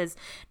Lawrences.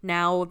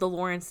 Now the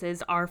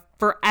Lawrences are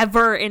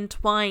forever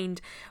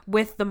entwined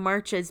with the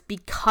Marches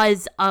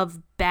because of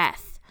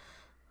Beth.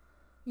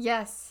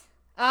 Yes.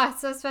 Ah,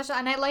 it's so special.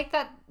 And I like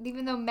that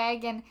even though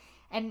Meg and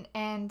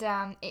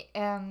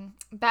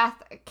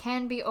Beth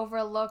can be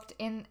overlooked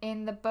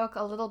in the book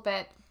a little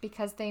bit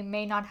because they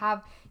may not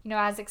have,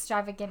 as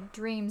extravagant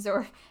dreams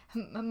or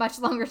much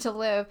longer to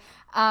live.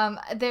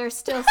 They're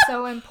still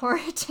so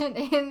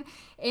important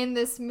in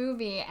this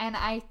movie, and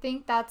I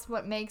think that's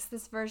what makes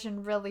this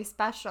version really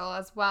special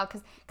as well.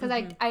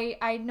 Because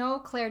I know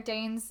Claire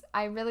Danes,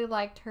 I really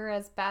liked her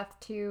as Beth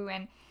too,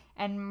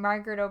 and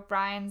Margaret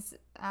O'Brien's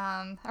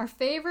our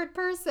favorite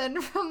person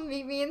from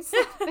Me and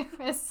St.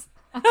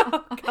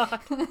 Oh God!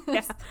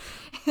 Yeah.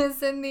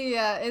 is in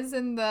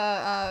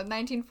the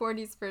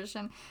 1940s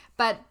version,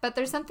 but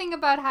there's something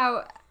about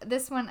how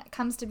this one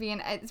comes to be,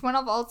 and it's one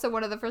of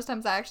the first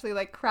times I actually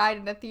like cried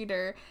in a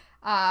theater,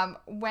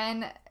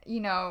 when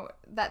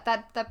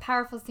that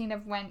powerful scene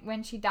of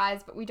when she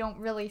dies, but we don't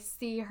really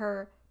see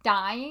her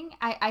dying.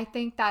 I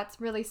think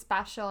that's really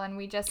special, and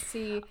we just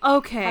see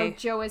how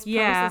Jo is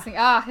processing.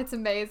 It's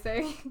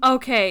amazing.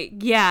 Okay,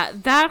 yeah,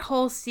 that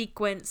whole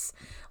sequence.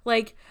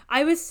 Like,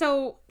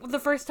 the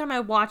first time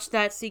I watched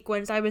that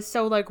sequence, I was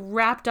so, like,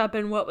 wrapped up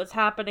in what was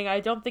happening. I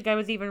don't think I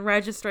was even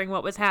registering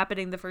what was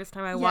happening the first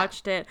time I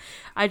watched it.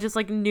 I just,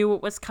 like, knew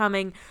what was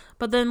coming.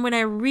 But then when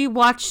I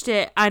rewatched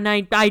it, and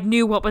I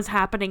knew what was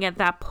happening at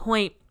that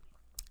point,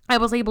 I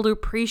was able to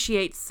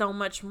appreciate so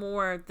much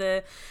more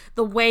the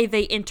way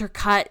they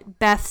intercut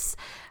Beth's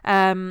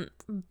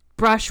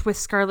brush with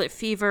scarlet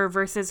fever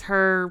versus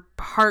her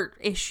heart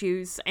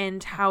issues,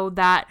 and how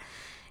that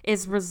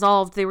is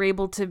resolved. They were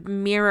able to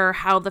mirror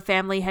how the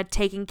family had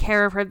taken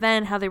care of her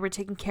then, how they were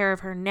taking care of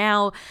her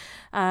now,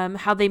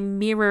 how they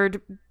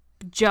mirrored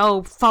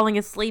Jo falling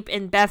asleep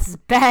in Beth's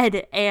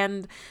bed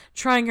and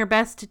trying her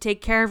best to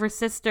take care of her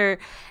sister,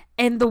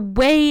 and the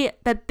way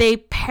that they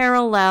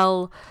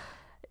parallel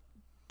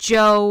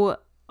Jo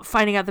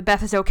finding out that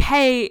Beth is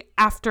okay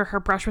after her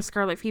brush with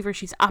scarlet fever.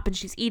 She's up and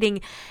she's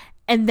eating,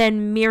 and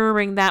then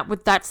mirroring that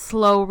with that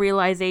slow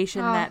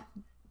realization that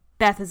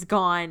Beth is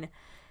gone.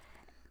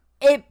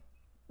 I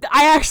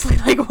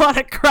actually want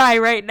to cry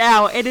right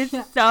now. It is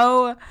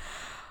so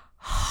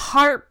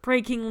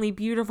heartbreakingly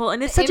beautiful,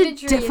 and it's such a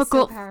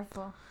difficult. Is so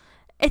powerful.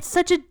 It's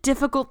such a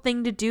difficult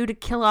thing to do, to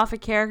kill off a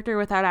character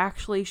without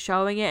actually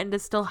showing it, and to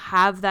still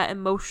have that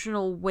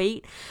emotional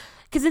weight.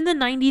 Because in the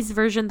 90s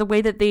version, the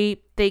way that they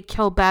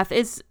kill Beth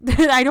is,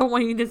 I don't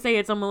want you to say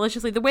it so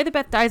maliciously, the way that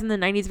Beth dies in the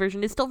 90s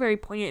version is still very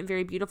poignant and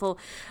very beautiful,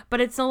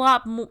 but it's a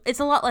lot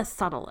less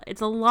subtle.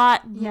 It's a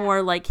lot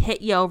more like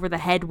hit you over the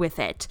head with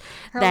it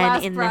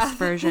than in this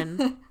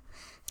version.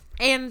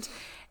 And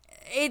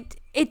it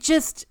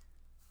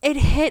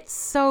hits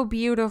so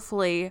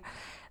beautifully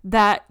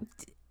that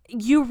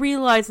you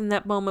realize in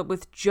that moment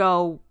with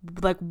Jo,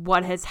 like,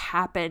 what has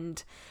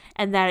happened,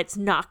 and that it's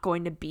not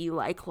going to be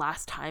like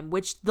last time,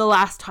 which the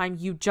last time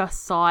you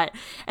just saw it.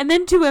 And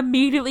then to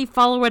immediately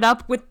follow it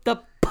up with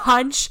the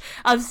punch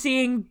of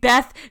seeing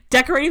Beth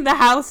decorating the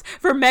house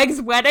for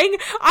Meg's wedding.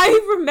 I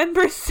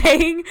remember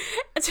saying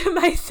to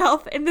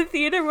myself in the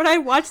theater when I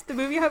watched the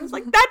movie, I was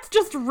like, that's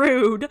just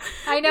rude.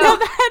 I know. No,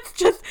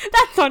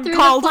 that's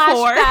uncalled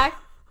for.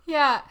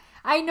 Yeah,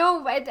 I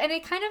know. And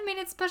it kind of made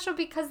it special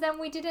because then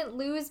we didn't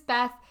lose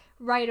Beth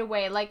right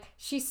away. Like,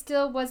 she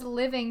still was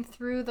living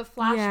through the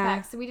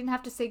flashbacks, so we didn't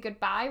have to say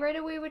goodbye right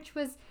away, which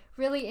was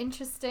really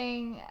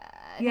interesting.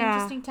 An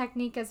interesting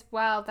technique as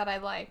well that I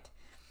liked.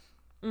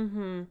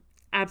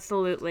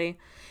 Absolutely.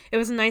 It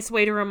was a nice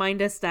way to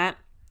remind us that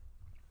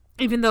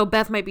even though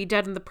Beth might be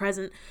dead in the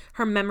present,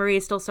 her memory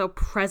is still so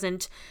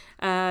present.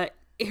 Her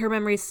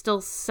memory is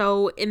still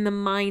so in the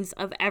minds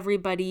of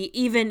everybody,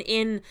 even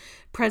in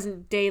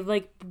present day.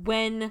 Like,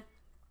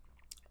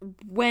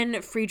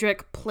 when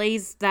Friedrich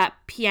plays that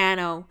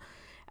piano,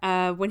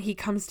 when he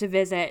comes to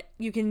visit,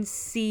 you can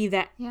see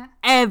that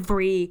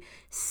every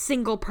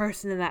single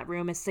person in that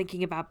room is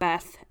thinking about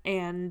Beth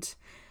and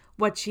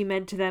what she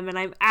meant to them, and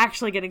I'm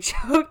actually getting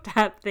choked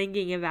up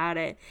thinking about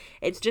it.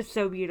 It's just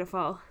so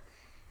beautiful.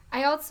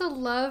 I also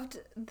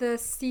loved the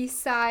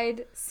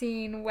seaside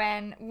scene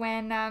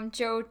when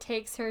Jo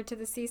takes her to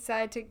the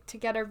seaside to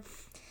get her,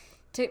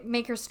 to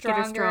make her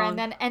stronger, and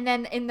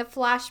then in the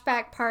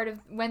flashback part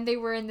of when they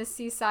were in the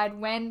seaside,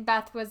 when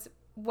Beth was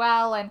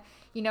well, and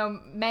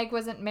Meg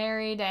wasn't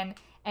married,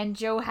 and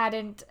Jo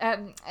hadn't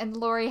and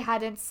Laurie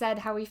hadn't said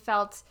how he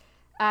felt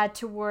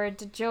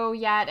toward Jo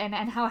yet, and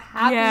how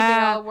happy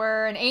they all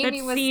were, and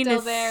Amy was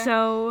still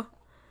there.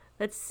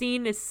 That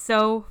scene is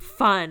so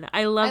fun.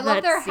 I love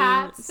that their scene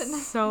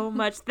hats so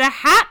much. The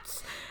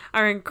hats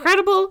are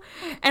incredible,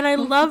 and I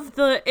love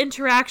the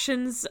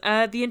interactions,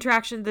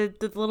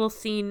 the little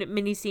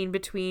mini scene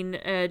between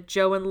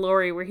Jo and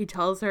Laurie, where he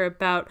tells her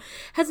about,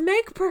 has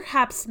Meg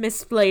perhaps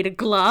misplayed a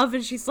glove?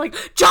 And she's like,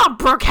 John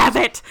Brooke have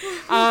it!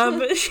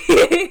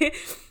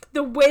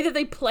 The way that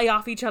they play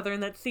off each other in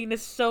that scene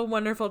is so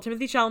wonderful.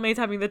 Timothée Chalamet's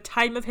having the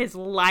time of his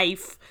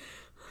life.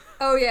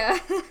 Oh, yeah.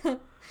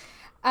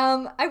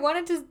 I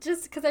wanted to,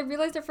 just because I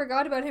realized I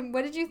forgot about him,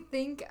 what did you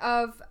think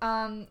of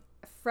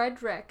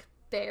Frederick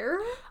Bear?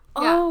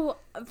 Oh,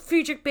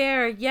 Friedrich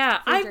Bear,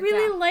 yeah. I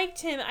really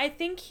liked him. I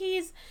think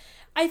he's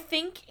I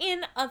think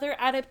in other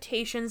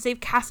adaptations, they've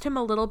cast him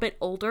a little bit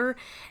older,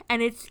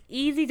 and it's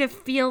easy to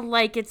feel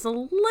like it's a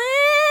little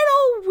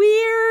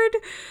weird.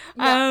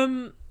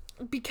 Yeah.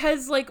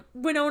 Because, like,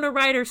 Winona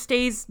Ryder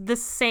stays the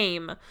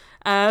same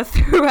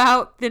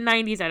throughout the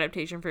 90s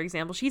adaptation, for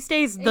example. She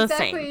stays the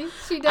same. Exactly.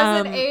 She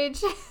doesn't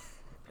age.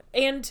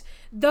 And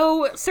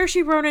though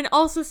Saoirse Ronan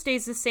also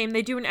stays the same,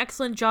 they do an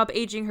excellent job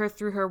aging her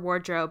through her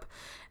wardrobe.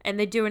 And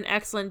they do an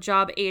excellent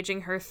job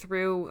aging her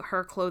through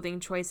her clothing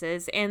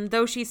choices. And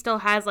though she still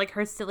has, like,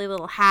 her silly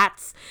little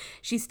hats,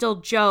 she's still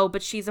Jo,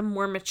 but she's a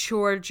more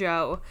mature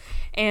Jo.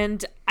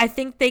 And I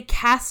think they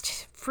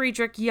cast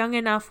Friedrich young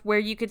enough where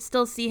you could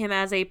still see him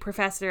as a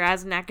professor,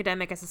 as an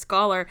academic, as a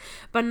scholar,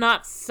 but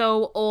not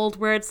so old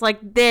where it's like,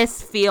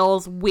 this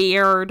feels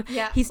weird.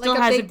 Yeah, he still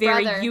like has a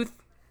very brother.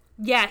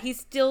 Yeah, he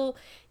still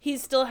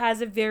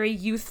has a very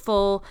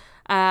youthful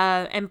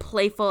and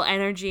playful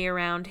energy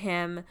around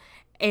him.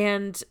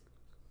 And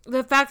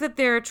the fact that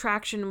their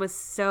attraction was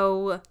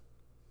so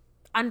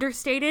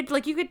understated,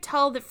 like, you could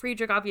tell that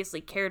Friedrich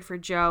obviously cared for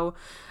Jo,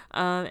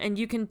 and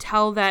you can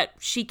tell that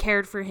she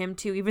cared for him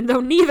too, even though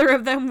neither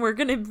of them were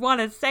gonna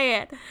want to say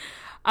it.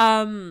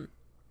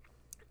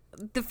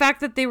 The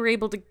fact that they were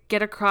able to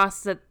get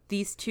across that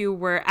these two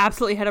were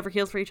absolutely head over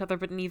heels for each other,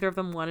 but neither of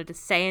them wanted to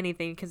say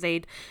anything because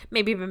they'd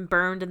maybe been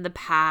burned in the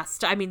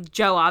past. I mean,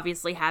 Jo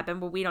obviously had been,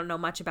 but we don't know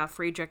much about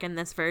Friedrich in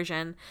this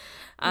version.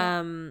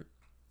 Yeah.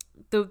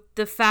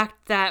 The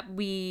fact that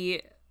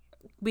we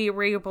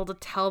were able to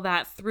tell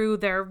that through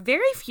their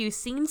very few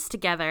scenes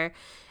together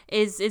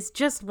is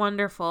just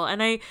wonderful.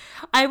 And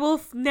I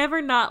will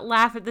never not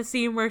laugh at the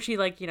scene where she,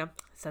 like, you know,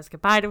 says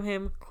goodbye to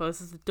him,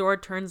 closes the door,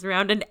 turns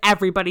around, and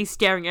everybody's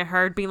staring at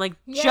her, being like,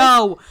 yes.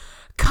 Jo,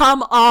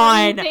 come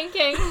on. What are you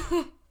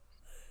thinking?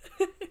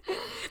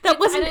 That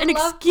wasn't an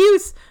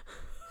excuse.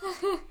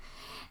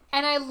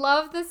 And I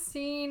love the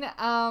scene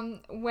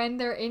when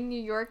they're in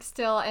New York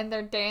still and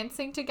they're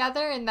dancing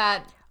together in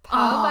that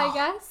pub, I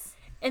guess.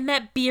 In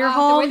that beer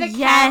hall, the way the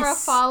camera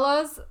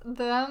follows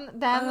them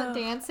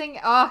dancing.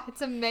 Oh,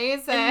 it's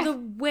amazing.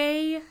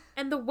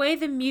 And the way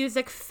the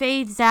music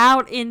fades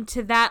out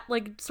into that,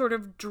 like, sort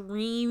of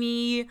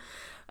dreamy,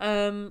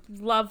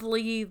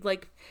 lovely,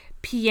 like,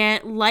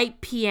 light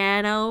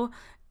piano.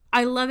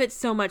 I love it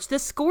so much. The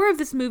score of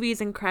this movie is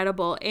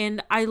incredible,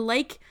 and I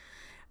like.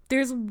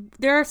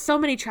 There are so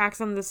many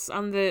tracks on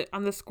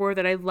the score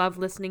that I love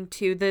listening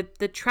to.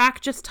 The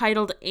track just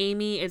titled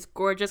Amy is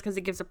gorgeous because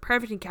it gives a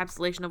perfect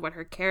encapsulation of what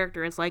her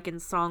character is like in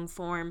song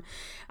form.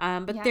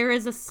 But there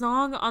is a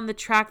song on the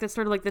track that's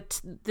sort of like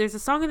there's a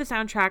song in the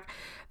soundtrack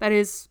that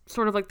is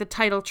sort of like the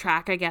title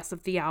track, I guess,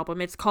 of the album.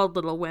 It's called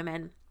Little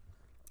Women.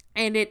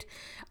 And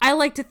I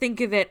like to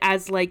think of it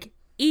as like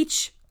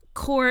each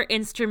core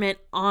instrument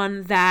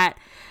on that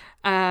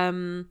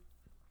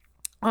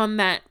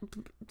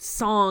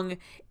song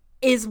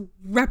is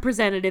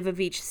representative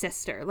of each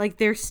sister. Like,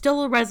 there's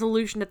still a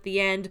resolution at the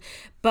end,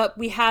 but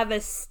we have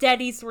a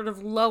steady sort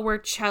of lower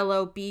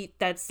cello beat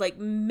that's, like,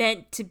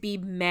 meant to be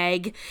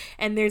Meg,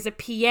 and there's a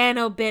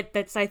piano bit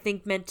that's, I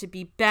think, meant to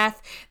be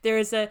Beth.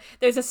 There's a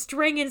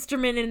string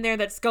instrument in there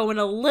that's going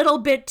a little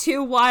bit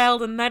too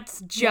wild, and that's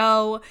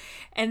Jo.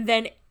 And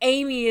then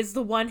Amy is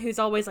the one who's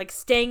always, like,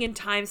 staying in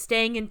time,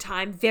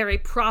 very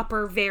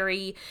proper,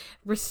 very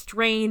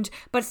restrained,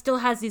 but still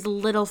has these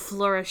little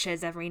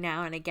flourishes every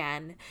now and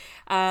again.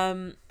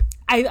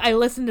 I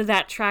listen to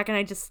that track and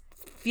I just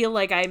feel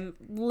like I'm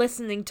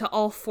listening to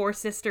all four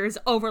sisters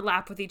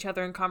overlap with each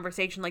other in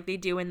conversation like they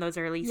do in those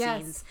early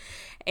scenes.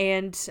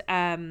 And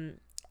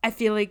I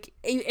feel like,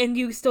 and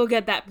you still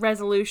get that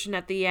resolution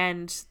at the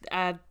end.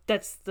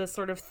 That's the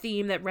sort of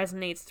theme that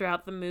resonates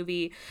throughout the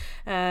movie.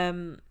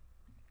 And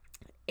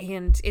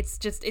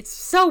it's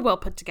so well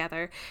put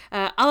together.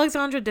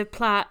 Alexandre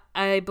Desplat,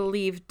 I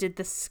believe, did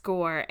the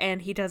score,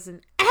 and he does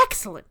an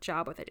excellent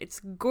job with it. It's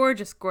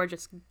gorgeous,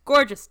 gorgeous,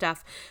 gorgeous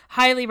stuff.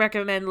 Highly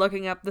recommend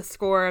looking up the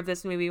score of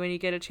this movie when you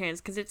get a chance,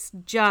 because it's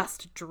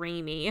just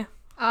dreamy.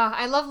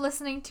 I love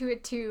listening to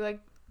it too. Like,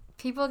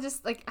 people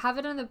just, like, have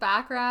it in the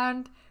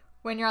background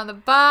when you're on the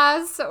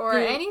bus or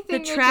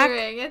anything you're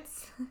doing.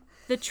 It's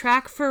the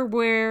track for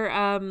where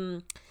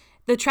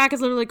the track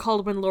is literally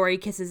called When Laurie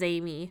Kisses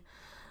Amy.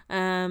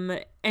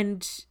 And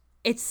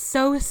it's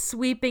so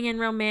sweeping and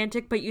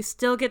romantic, but you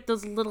still get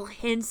those little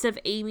hints of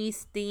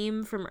Amy's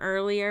theme from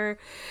earlier.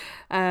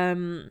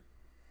 And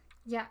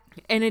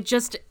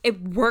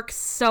it works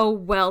so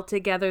well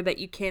together that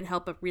you can't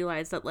help but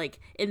realize that, like,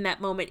 in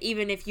that moment,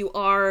 even if you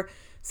are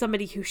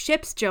somebody who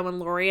ships Jo and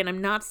Laurie, and I'm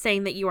not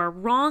saying that you are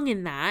wrong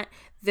in that,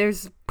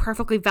 there's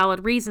perfectly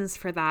valid reasons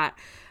for that,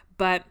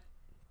 but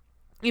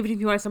even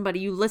if you are somebody,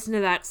 you listen to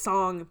that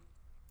song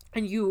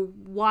and you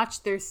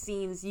watch their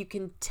scenes, you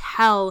can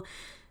tell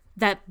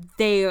that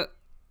they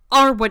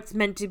are what's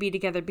meant to be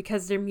together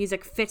because their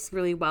music fits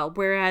really well.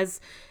 Whereas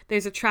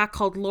there's a track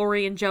called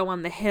Laurie and Jo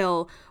on the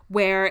Hill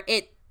where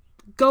it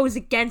goes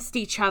against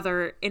each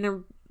other in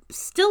a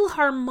still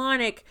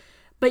harmonic,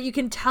 but you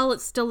can tell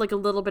it's still like a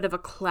little bit of a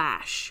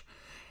clash.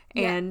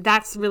 Yeah. And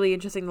that's really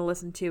interesting to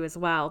listen to as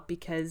well,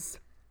 because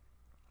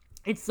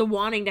It's the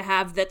wanting to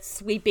have that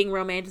sweeping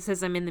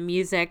romanticism in the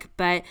music,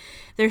 but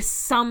there's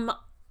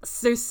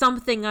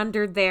something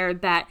under there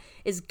that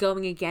is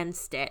going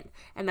against it.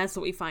 And that's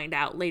what we find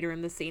out later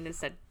in the scene, is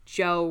that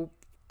Jo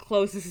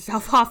closes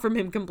herself off from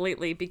him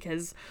completely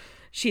because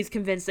she's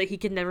convinced that he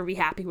can never be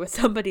happy with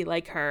somebody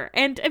like her.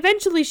 And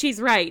eventually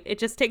she's right. It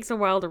just takes a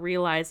while to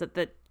realize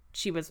that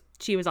she was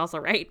also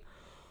right.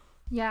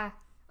 Yeah.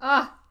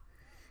 Oh,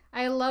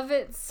 I love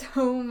it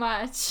so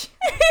much.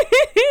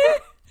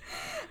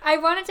 I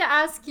wanted to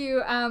ask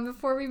you,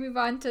 before we move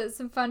on to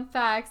some fun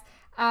facts,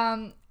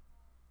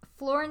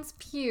 Florence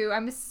Pugh,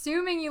 I'm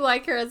assuming you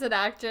like her as an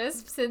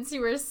actress since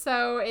you were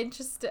so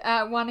interested,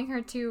 wanting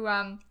her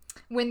to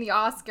win the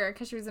Oscar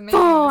because she was amazing.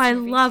 Oh, I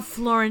love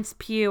Florence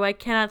Pugh. I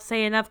cannot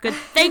say enough good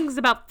things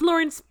about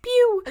Florence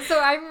Pugh. So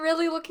I'm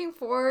really looking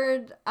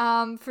forward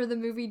for the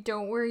movie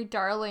Don't Worry,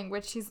 Darling,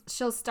 which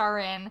she'll star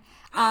in,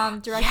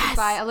 directed Yes!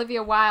 by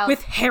Olivia Wilde.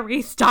 With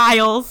Harry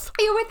Styles.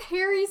 Yeah, with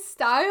Harry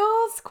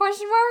Styles?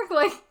 Question mark?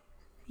 Like,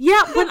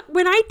 yeah,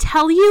 when I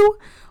tell you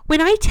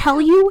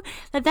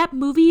that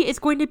movie is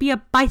going to be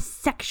a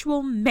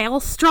bisexual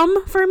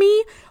maelstrom for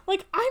me,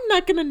 like, I'm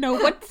not gonna know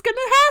what's gonna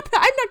happen.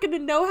 I'm not gonna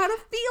know how to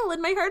feel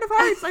in my heart of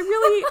hearts.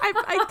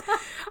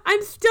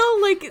 I'm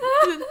still like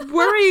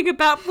worrying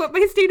about what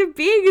my state of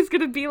being is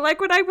gonna be like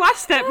when I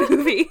watch that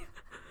movie.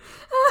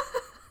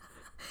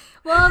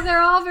 Well,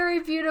 they're all very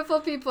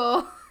beautiful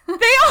people. They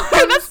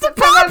are. That's the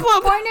problem.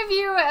 From a point of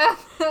view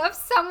of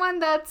someone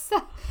that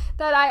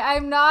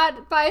I'm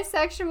not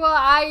bisexual,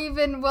 I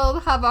even will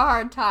have a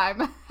hard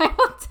time. I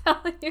will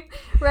tell you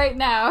right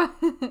now.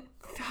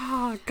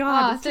 Oh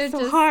God, it's just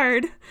so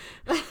hard.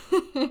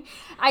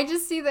 I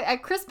just see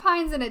that Chris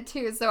Pine's in it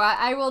too, so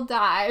I will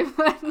die.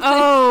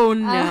 Oh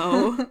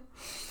no.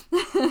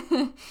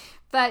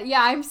 But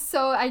yeah,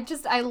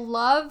 I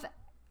love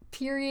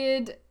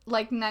period,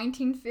 like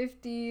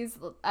 1950s.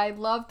 I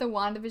love the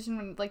WandaVision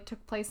when it like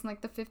took place in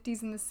like the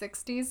 50s and the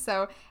 60s.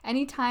 So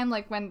anytime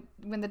like when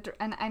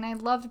and I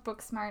loved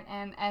Booksmart,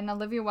 and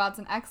Olivia Wilde's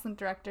an excellent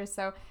director.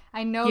 So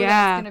I know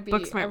that's going to be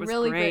Booksmart a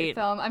really great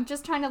film. I'm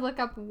just trying to look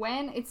up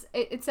when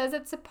it says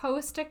it's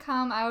supposed to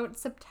come out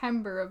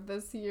September of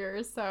this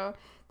year. So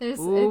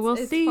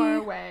it's see. far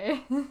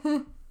away.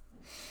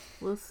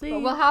 We'll see.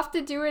 But we'll have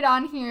to do it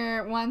on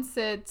here once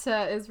it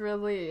is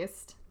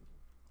released.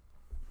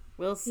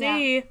 We'll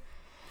see. Yeah.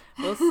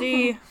 We'll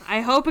see.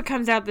 I hope it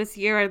comes out this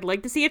year. I'd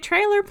like to see a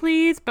trailer,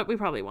 please, but we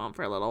probably won't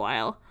for a little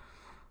while.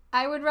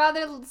 I would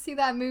rather see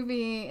that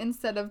movie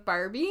instead of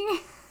Barbie.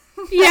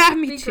 Yeah,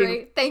 me too.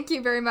 Great. Thank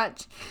you very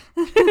much.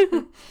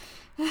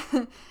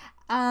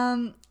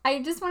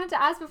 I just wanted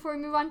to ask before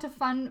we move on to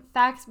fun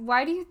facts,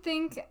 why do you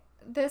think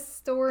this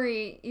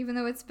story, even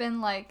though it's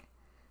been like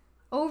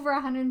over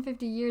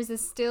 150 years,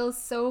 is still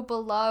so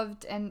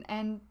beloved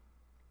and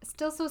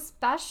still so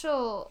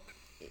special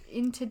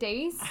in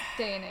today's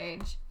day and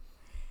age?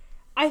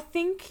 I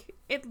think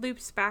it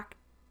loops back.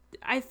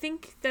 I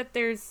think that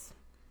there's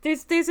a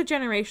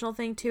generational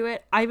thing to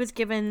it. I was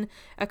given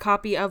a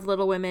copy of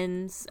Little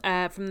Women's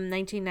from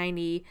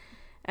 1990,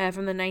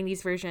 from the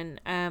 90s version.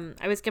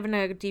 I was given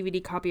a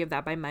DVD copy of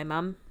that by my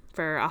mom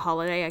for a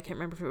holiday. I can't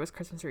remember if it was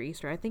Christmas or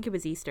Easter. I think it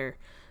was Easter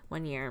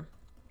one year.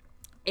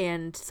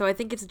 And so I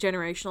think it's a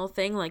generational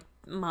thing, like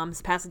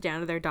moms pass it down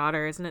to their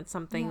daughters, and it's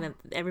something that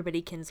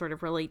everybody can sort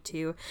of relate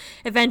to.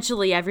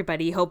 Eventually,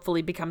 everybody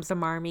hopefully becomes a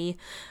marmie.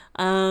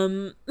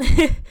 But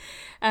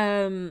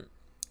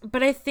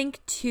I think,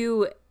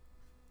 too,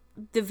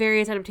 the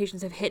various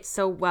adaptations have hit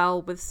so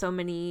well with so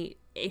many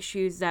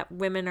issues that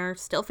women are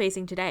still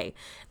facing today.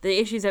 The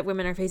issues that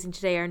women are facing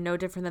today are no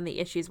different than the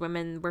issues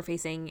women were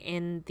facing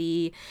in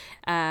the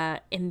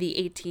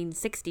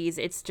 1860s.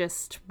 It's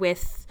just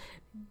with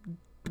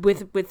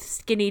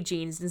skinny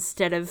jeans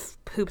instead of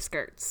hoop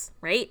skirts,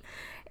 right?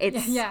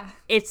 It's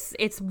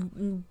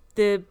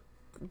the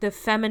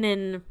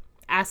feminine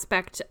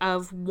aspect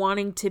of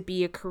wanting to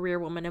be a career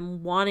woman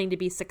and wanting to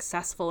be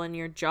successful in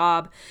your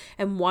job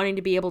and wanting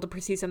to be able to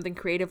pursue something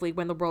creatively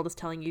when the world is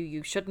telling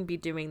you shouldn't be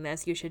doing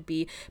this. You should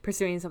be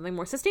pursuing something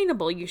more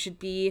sustainable. You should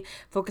be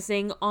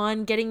focusing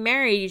on getting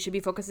married. You should be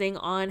focusing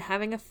on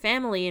having a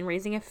family and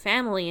raising a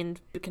family and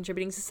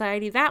contributing to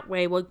society that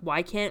way. Well,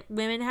 why can't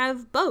women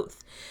have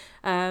both?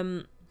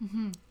 And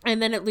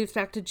then it loops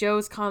back to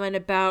Jo's comment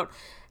about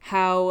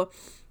how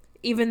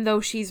even though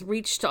she's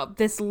reached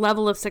this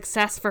level of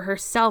success for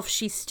herself,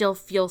 she still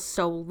feels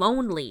so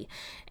lonely,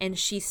 and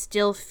she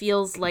still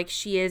feels like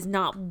she is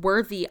not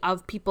worthy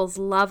of people's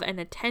love and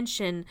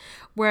attention,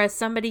 whereas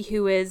somebody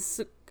who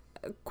is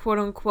quote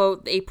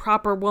unquote a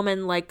proper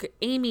woman like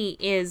Amy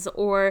is,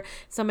 or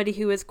somebody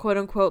who is quote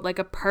unquote like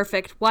a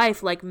perfect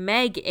wife like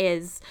Meg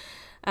is,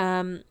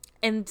 and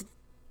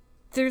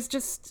there's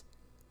just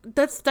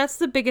that's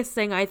the biggest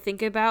thing I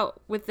think about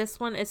with this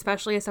one,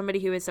 especially as somebody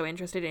who is so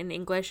interested in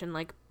English and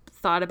like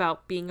thought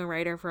about being a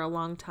writer for a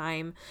long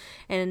time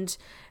and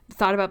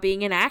thought about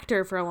being an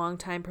actor for a long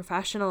time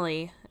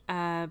professionally,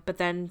 but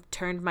then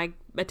turned my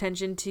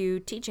attention to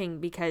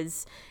teaching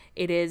because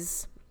it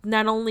is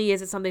not only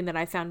is it something that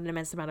I found an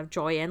immense amount of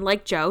joy in,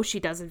 like Jo, she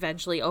does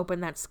eventually open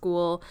that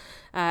school,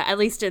 at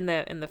least in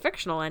the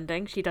fictional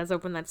ending, she does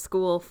open that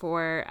school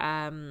for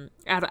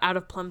out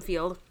of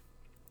Plumfield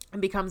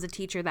and becomes a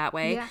teacher that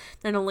way. Yeah.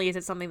 Not only is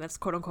it something that's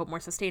quote unquote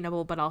more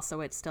sustainable, but also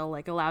it still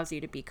like allows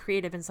you to be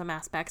creative in some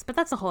aspects. But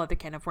that's a whole other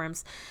can of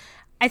worms.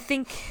 I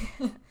think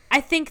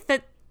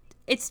that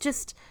it's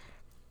just,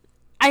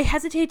 I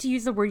hesitate to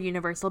use the word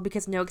universal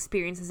because no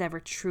experience is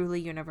ever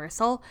truly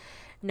universal.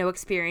 No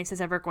experience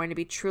is ever going to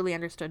be truly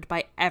understood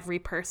by every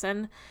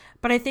person.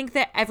 But I think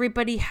that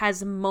everybody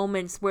has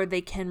moments where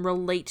they can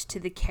relate to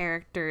the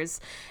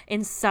characters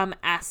in some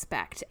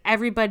aspect.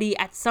 Everybody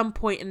at some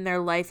point in their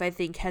life, I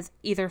think, has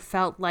either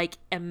felt like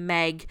a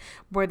Meg,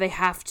 where they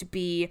have to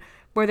be,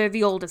 where they're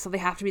the oldest, so they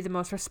have to be the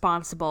most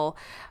responsible,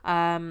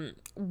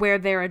 where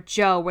they're a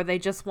Jo, where they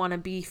just want to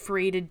be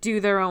free to do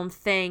their own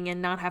thing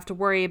and not have to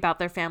worry about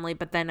their family,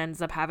 but then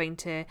ends up having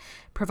to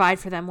provide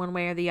for them one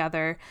way or the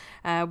other,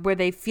 where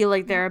they feel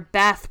like they're a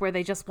Beth, where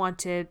they just want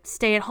to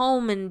stay at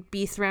home and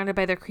be surrounded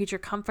by their creature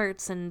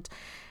comforts and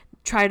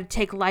try to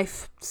take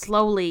life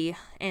slowly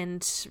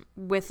and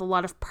with a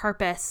lot of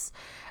purpose.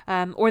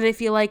 Or they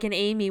feel like an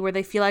Amy, where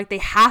they feel like they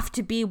have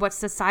to be what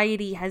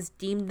society has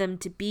deemed them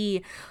to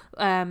be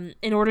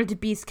in order to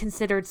be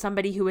considered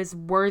somebody who is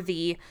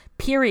worthy,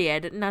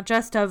 period, not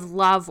just of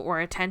love or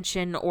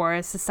attention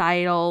or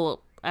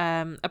societal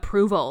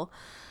approval.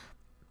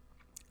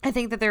 I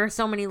think that there are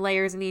so many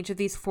layers in each of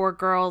these four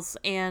girls,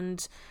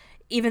 and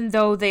even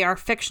though they are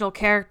fictional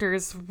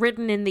characters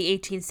written in the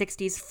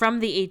 1860s,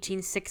 from the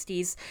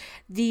 1860s,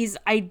 these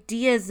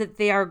ideas that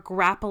they are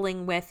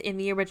grappling with in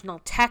the original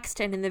text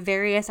and in the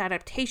various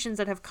adaptations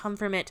that have come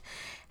from it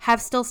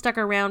have still stuck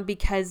around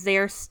because they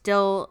are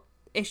still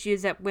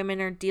issues that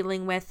women are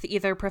dealing with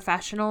either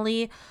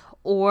professionally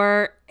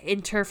or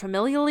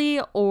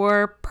interfamilially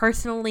or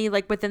personally,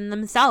 like within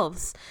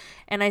themselves.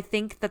 And I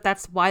think that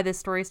that's why this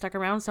story stuck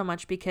around so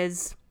much,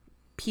 because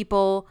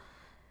people,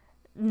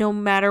 no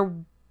matter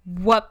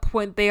what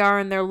point they are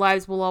in their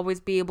lives, will always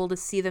be able to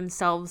see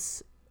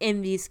themselves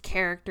in these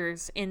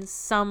characters in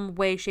some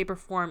way, shape, or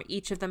form.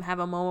 Each of them have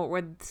a moment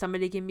where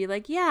somebody can be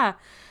like, yeah,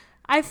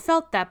 I've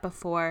felt that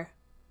before.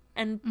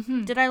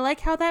 And did I like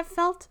how that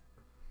felt?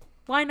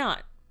 Why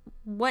not?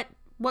 What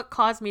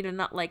caused me to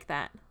not like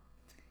that?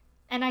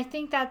 And I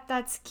think that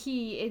that's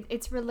key.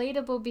 It's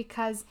relatable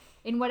because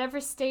in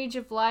whatever stage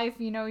of life,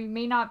 you know, you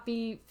may not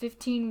be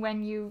 15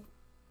 when you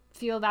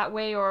feel that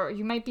way, or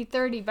you might be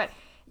 30, but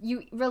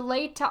you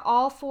relate to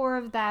all four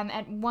of them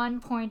at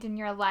one point in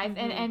your life,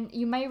 and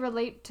you may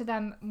relate to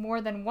them more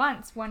than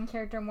once, one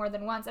character more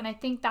than once. And I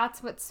think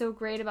that's what's so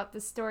great about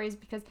this story, is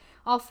because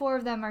all four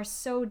of them are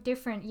so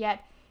different,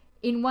 yet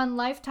in one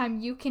lifetime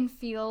you can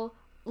feel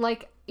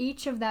like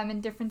each of them in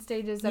different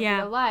stages of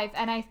your life.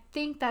 And I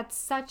think that's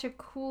such a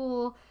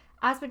cool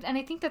aspect, and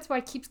I think that's why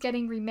it keeps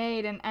getting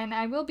remade, and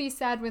I will be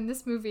sad when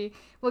this movie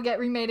will get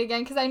remade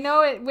again, because I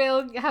know it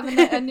will have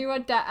a new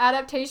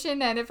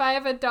adaptation, and if I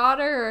have a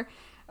daughter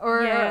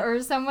or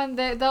someone,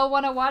 they'll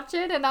want to watch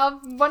it, and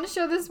I'll want to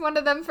show this one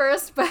to them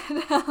first. But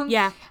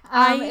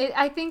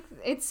I think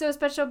it's so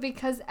special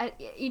because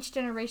each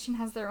generation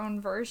has their own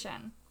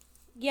version.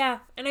 Yeah,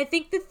 and I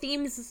think the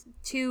themes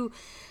too,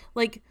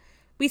 like,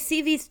 we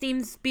see these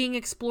themes being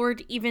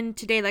explored even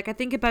today. Like, I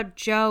think about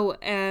Jo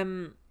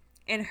and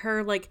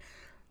her, like,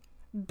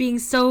 being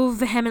so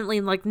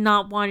vehemently, like,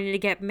 not wanting to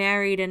get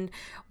married and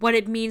what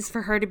it means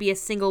for her to be a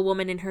single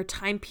woman in her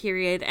time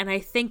period. And I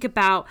think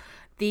about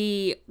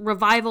the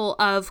revival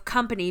of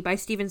Company by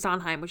Stephen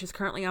Sondheim, which is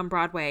currently on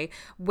Broadway,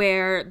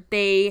 where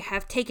they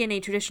have taken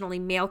a traditionally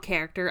male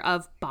character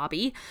of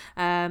Bobby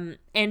and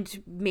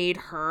made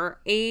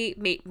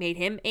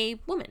him a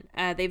woman.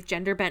 They've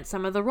gender bent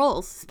some of the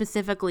roles,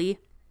 specifically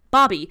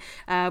Bobby,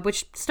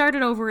 which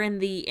started over in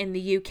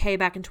the UK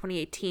back in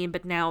 2018,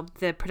 but now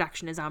the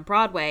production is on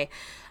Broadway.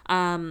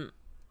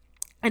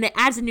 And it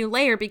adds a new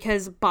layer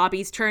because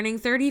Bobby's turning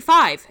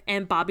 35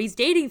 and Bobby's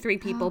dating 3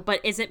 people but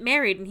isn't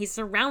married, and he's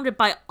surrounded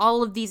by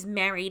all of these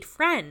married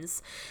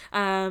friends.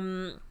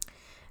 One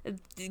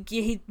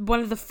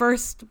of the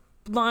first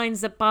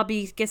lines that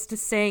Bobby gets to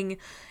sing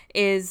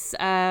is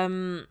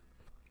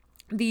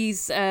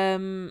these are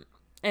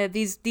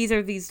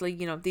these, like,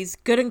 you know, these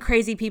good and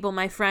crazy people,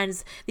 my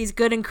friends, these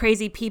good and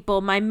crazy people,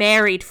 my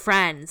married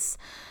friends.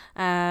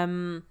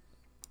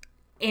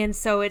 And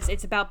so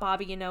it's about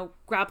Bobby, you know,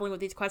 grappling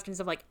with these questions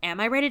of, like, am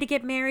I ready to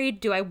get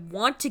married? Do I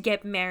want to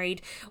get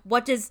married?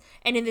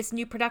 And in this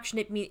new production,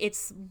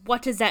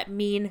 what does that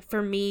mean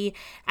for me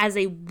as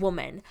a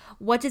woman?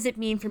 What does it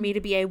mean for me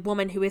to be a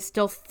woman who is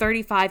still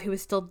 35, who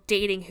is still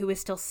dating, who is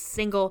still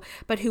single,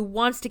 but who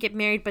wants to get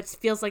married, but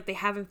feels like they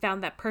haven't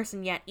found that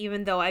person yet,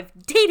 even though I've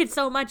dated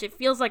so much, it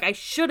feels like I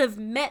should have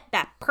met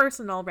that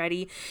person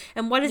already.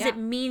 And what does it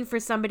mean for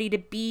somebody to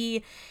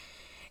be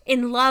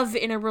in love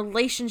in a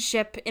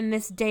relationship in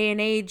this day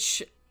and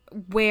age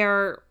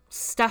where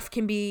stuff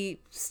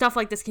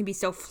like this can be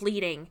so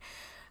fleeting?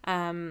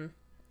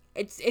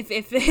 it's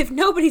if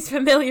nobody's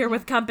familiar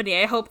with Company,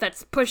 I hope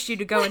that's pushed you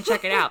to go and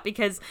check it out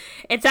because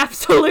it's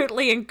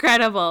absolutely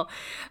incredible.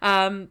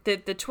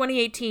 The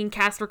 2018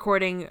 cast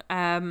recording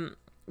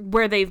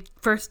where they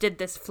first did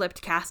this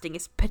flipped casting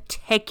is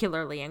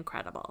particularly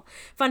incredible.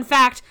 Fun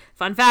fact,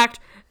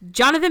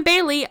 Jonathan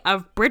Bailey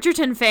of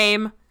Bridgerton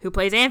fame, who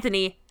plays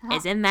Anthony,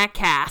 is in that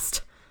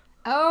cast.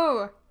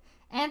 Oh,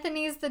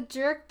 Anthony's the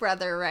jerk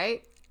brother,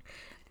 right?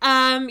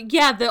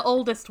 Yeah, the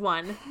oldest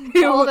one.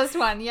 The oldest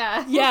one,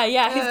 yeah.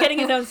 Yeah, he's getting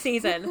his own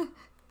season.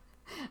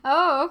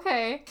 Oh,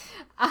 okay.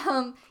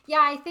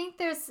 Yeah, I think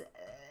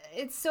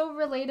it's so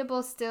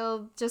relatable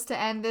still, just to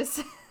end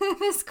this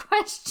this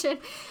question,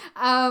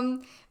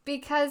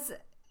 because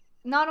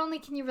not only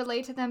can you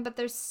relate to them, but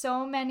there's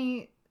so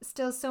many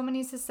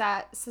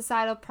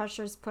societal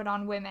pressures put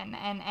on women,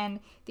 and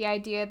the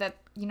idea that,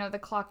 you know, the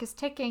clock is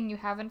ticking, you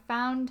haven't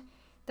found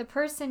the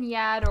person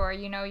yet, or,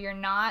 you know, you're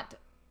not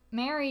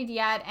married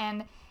yet,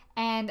 and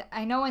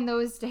I know in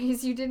those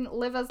days you didn't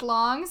live as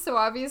long, so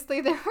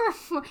obviously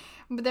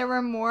there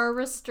were more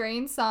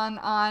restraints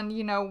on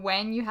you know,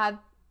 when you had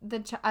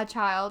a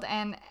child,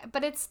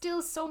 but it's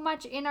still so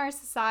much in our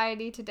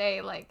society today,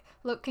 like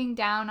looking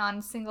down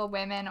on single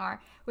women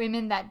or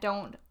women that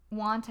don't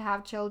want to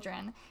have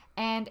children,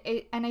 and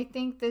I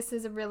think this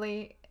is a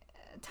really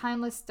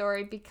timeless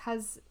story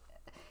because,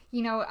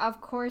 you know,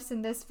 of course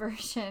in this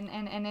version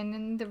and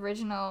in the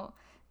original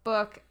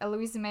book,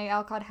 Louisa May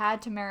Alcott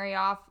had to marry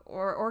off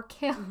or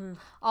kill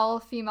all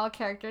female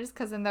characters,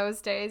 because in those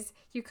days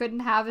you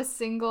couldn't have a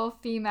single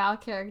female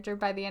character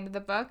by the end of the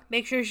book.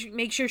 Make sure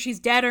she's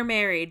dead or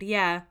married.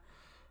 Yeah.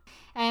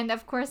 And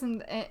of course,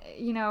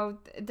 you know,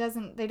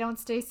 they don't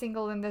stay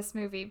single in this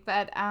movie,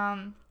 but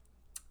I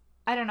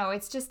don't know.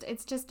 It's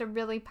just a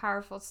really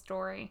powerful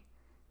story.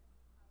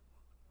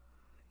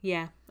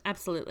 Yeah,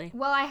 absolutely.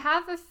 Well, I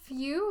have a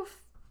few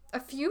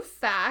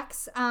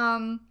facts.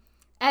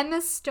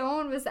 Emma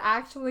Stone was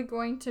actually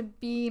going to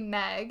be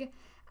Meg,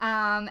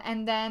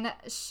 and then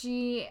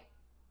she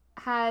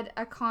had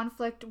a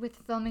conflict with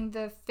filming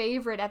The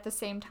Favorite at the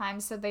same time,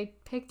 so they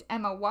picked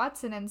Emma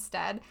Watson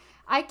instead.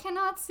 I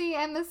cannot see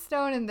Emma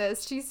Stone in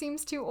this. She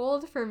seems too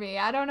old for me.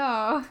 I don't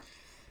know.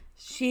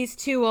 She's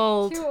too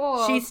old.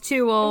 She's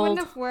too It old.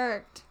 wouldn't have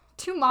worked.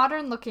 Too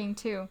modern looking,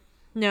 too.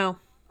 No.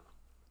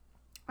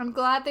 I'm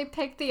glad they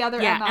picked the other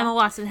Emma. Emma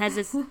Watson has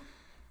this...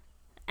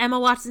 Emma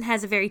Watson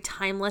has a very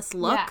timeless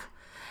look. Yeah.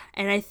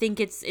 And I think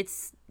it's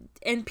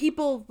and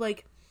people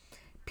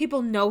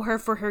know her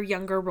for her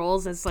younger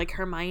roles as like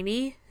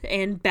Hermione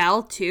and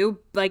Belle too.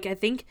 Like, I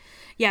think,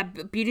 yeah,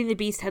 Beauty and the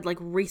Beast had like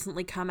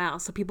recently come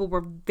out, so people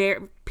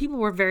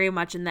were very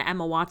much in the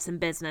Emma Watson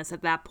business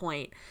at that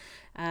point.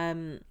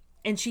 And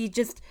I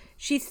think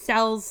she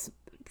sold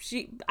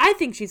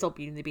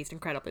Beauty and the Beast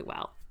incredibly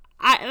well.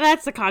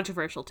 That's a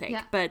controversial take,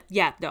 but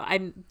yeah, no,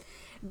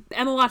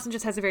 Emma Watson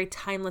just has a very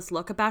timeless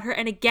look about her,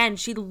 and again,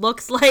 she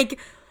looks a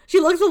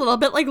little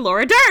bit like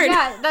Laura Dern.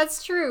 Yeah,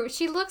 that's true.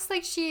 She looks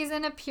like she's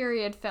in a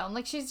period film.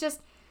 Like she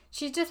just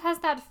has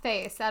that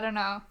face. I don't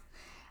know.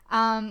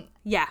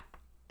 Yeah.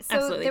 So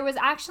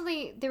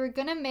absolutely. They were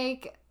gonna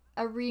make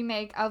a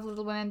remake of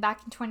Little Women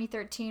back in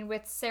 2013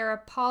 with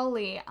Sarah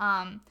Polley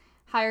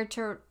hired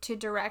to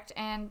direct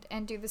and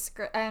do the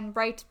script and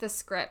write the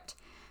script.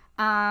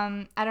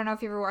 I don't know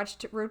if you ever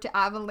watched Road to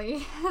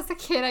Avonlea as a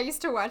kid. I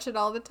used to watch it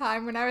all the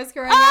time when I was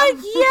growing up.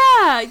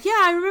 Yeah.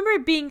 I remember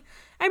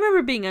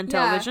being on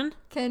television. Yeah.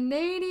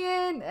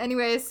 Canadian.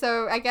 Anyway,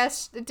 so I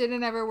guess it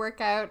didn't ever work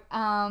out.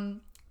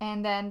 And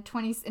then in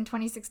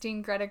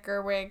 2016, Greta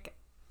Gerwig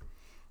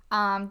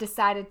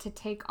decided to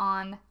take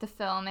on the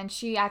film, and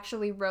she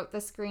actually wrote the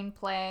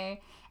screenplay.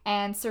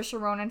 And Saoirse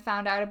Ronan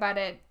found out about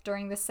it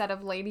during the set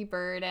of Lady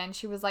Bird, and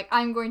she was like,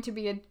 "I'm going to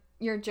be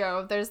your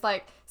Jo." There's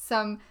like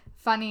some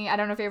funny, I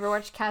don't know if you ever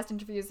watched cast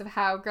interviews of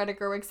how Greta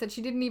Gerwig said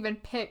she didn't even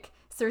pick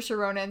Saoirse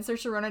Ronan.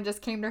 Saoirse Ronan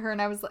just came to her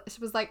and she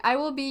was like, "I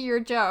will be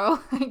your Jo."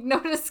 Like, no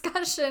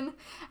discussion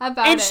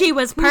about it. And she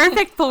was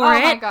perfect for it.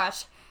 Oh my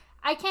gosh.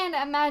 I can't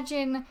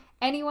imagine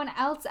anyone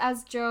else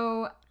as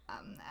Jo.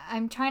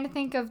 I'm trying to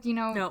think of, you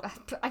know. No.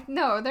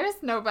 No,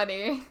 there's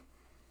nobody.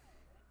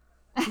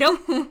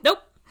 Nope.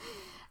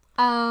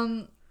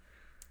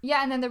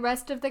 Yeah, and then the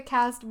rest of the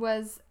cast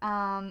was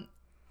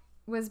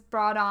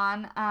brought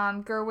on.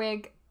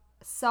 Gerwig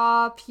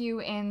saw Pugh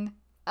in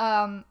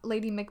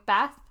Lady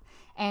Macbeth,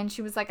 and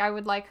she was like, "I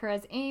would like her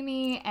as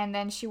Amy." And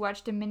then she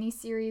watched a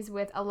miniseries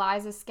with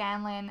Eliza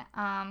Scanlon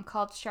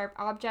called Sharp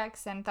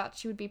Objects, and thought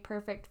she would be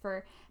perfect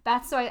for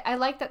Beth. So I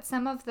like that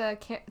some of the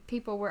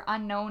people were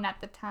unknown at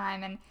the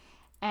time,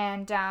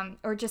 and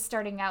or just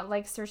starting out,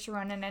 like Saoirse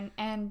Ronan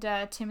and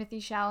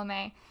Timothée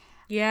Chalamet.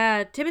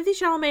 Yeah, Timothée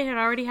Chalamet had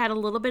already had a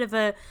little bit of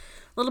an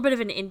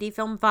indie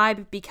film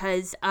vibe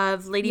because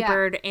of Lady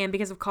Bird and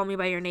because of Call Me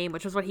by Your Name,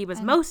 which was what he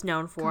was most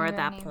known for at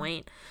that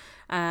point.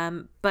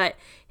 But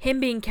him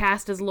being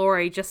cast as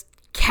Laurie just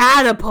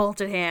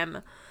catapulted him,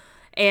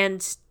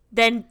 and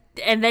then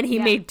he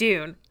made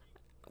Dune,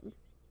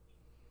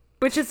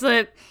 which is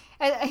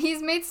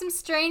He's made some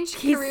strange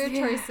career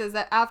choices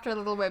after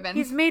Little Women.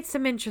 He's made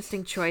some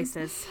interesting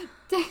choices.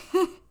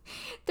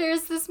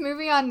 There's this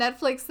movie on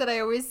Netflix that I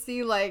always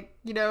see, like,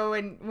 you know,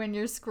 when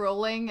you're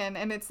scrolling,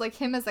 and it's like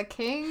him as a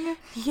king.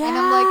 Yeah. And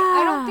I'm like,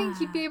 I don't think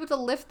he'd be able to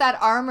lift that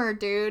armor,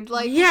 dude.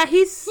 Like, yeah,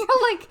 he's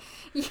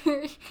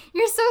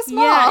you're so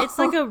small. Yeah, it's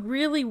like a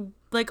really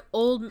like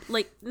old,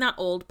 like not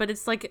old, but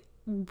it's like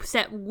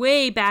set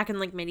way back in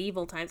like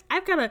medieval times.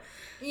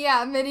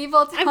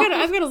 Medieval times.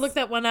 I've got to look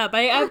that one up.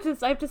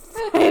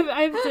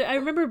 I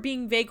remember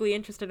being vaguely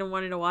interested and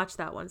wanting to watch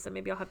that one, so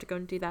maybe I'll have to go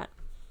and do that.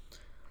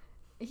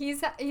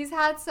 He's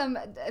had some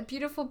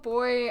Beautiful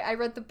Boy. I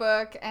read the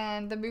book,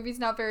 and the movie's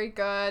not very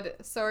good.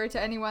 Sorry to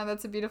anyone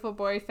that's a Beautiful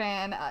Boy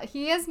fan.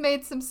 He has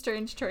made some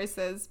strange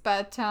choices,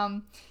 but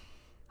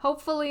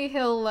hopefully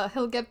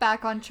he'll get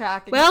back on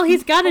track. Well,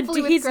 he's got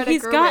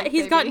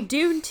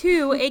Dune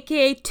 2,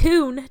 aka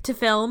Tune, to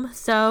film.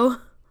 So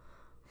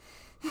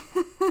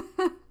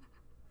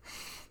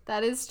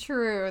that is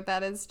true.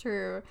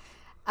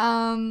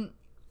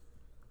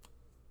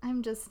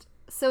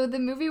 So the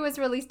movie was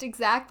released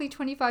exactly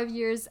 25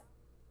 years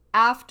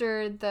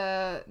after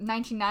the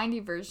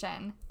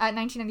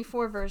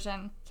 1994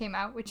 version came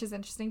out, which is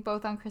interesting,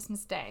 both on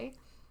Christmas Day.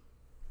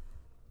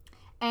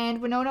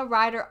 And Winona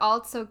Ryder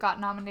also got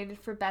nominated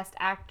for Best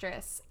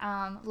Actress,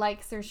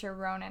 like Saoirse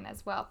Ronan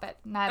as well, but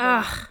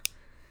neither.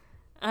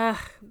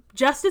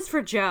 Justice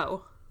for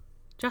Joe.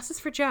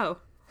 Justice for Joe.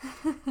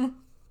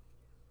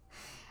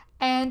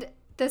 And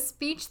the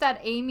speech that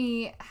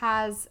Amy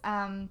has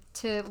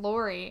to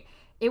Laurie,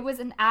 it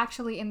wasn't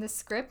actually in the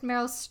script.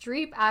 Meryl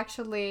Streep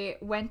actually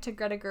went to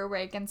Greta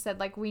Gerwig and said,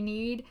 like, we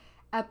need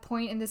a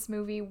point in this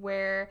movie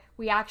where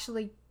we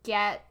actually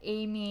get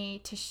Amy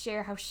to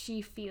share how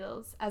she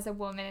feels as a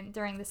woman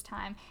during this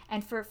time,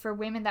 and for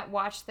women that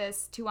watch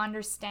this to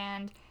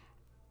understand,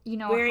 you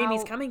know, where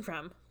Amy's coming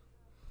from,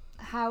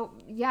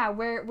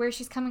 where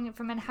she's coming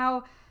from, and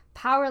how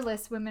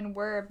powerless women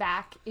were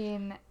back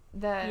in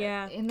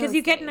because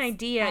you get an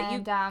idea.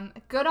 And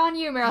good on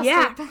you, Meryl Streep.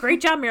 Yeah, great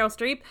job, Meryl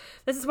Streep.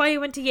 This is why you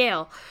went to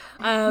Yale.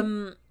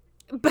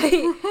 But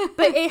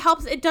it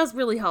helps. It does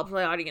really help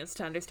the audience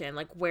to understand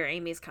like where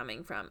Amy's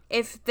coming from.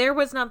 If there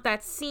was not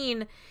that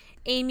scene,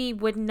 Amy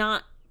would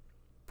not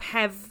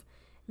have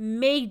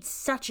made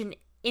such an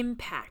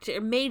impact,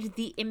 or made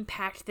the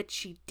impact that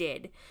she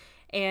did.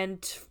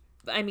 And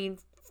I mean,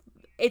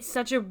 it's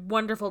such a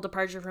wonderful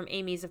departure from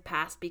Amy's of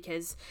past,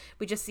 because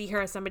we just see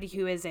her as somebody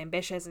who is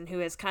ambitious and who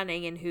is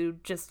cunning and who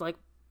just like,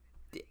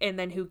 and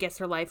then who gets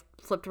her life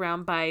flipped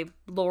around by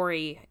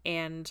Laurie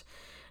and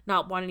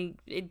not wanting.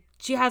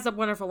 She has a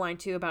wonderful line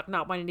too about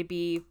not wanting to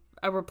be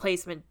a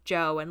replacement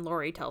Joe, and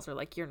Laurie tells her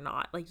like, you're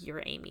not, like,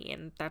 you're Amy,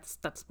 and that's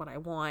what I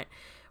want,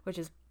 which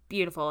is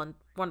beautiful and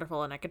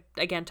wonderful. And I could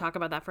again talk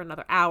about that for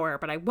another hour,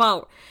 but I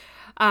won't.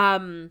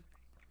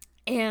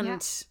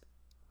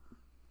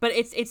 But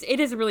it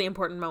is a really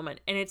important moment,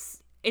 and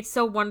it's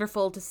so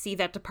wonderful to see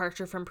that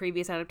departure from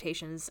previous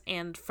adaptations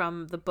and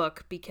from the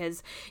book,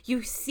 because you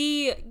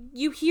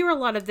hear a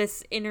lot of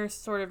this inner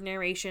sort of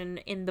narration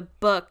in the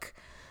book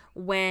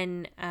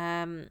when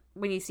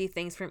you see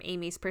things from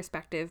Amy's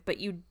perspective, but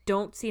you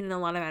don't see it in a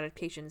lot of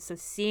adaptations. So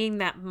seeing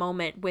that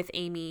moment with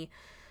Amy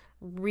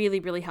really,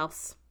 really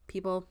helps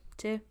people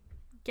to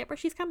get where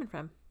she's coming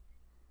from.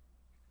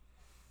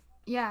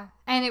 Yeah,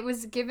 and it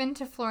was given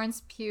to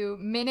Florence Pugh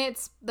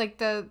minutes, like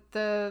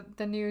the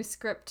new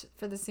script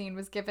for the scene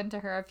was given to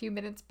her a few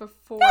minutes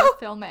before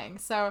filming.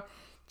 So,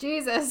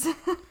 Jesus,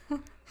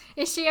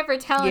 is she ever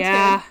talented?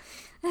 Yeah,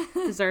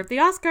 deserved the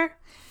Oscar.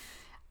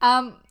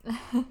 My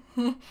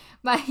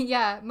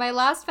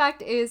last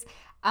fact is,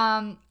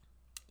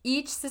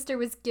 each sister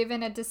was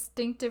given a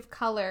distinctive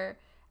color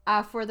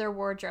for their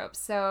wardrobe.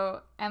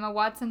 So Emma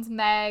Watson's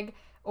Meg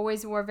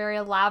always wore very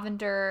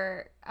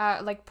lavender,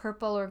 like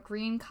purple or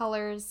green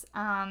colors.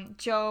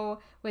 Jo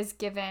was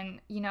given,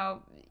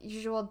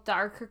 usual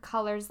darker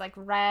colors like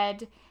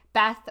red.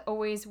 Beth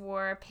always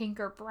wore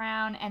pink or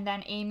brown, and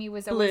then Amy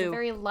was always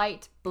very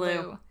light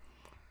blue.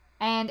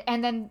 And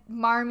then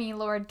Marmee,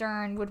 Laura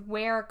Dern, would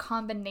wear a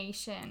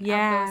combination of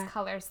those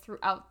colors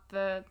throughout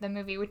the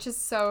movie, which is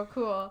so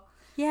cool.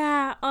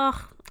 Yeah.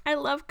 Oh, I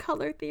love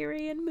color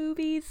theory in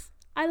movies.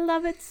 I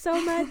love it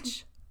so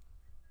much.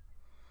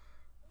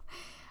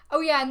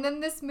 Oh yeah, and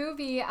then this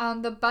movie,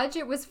 the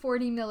budget was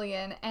 $40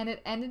 million, and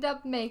it ended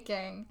up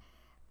making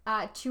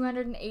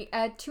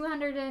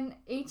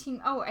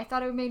 218. Oh, I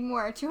thought it made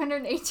more.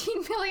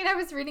 218 million. I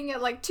was reading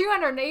it like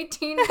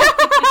 218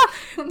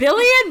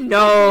 billion.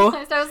 No,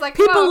 I was like,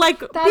 people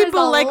like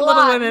Little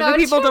Women, no, but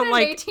people don't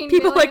like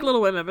million. like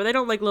Little Women, but they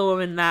don't like Little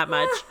Women that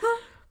much.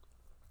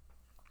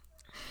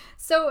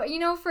 So,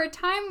 for a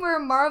time where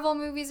Marvel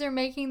movies are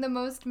making the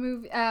most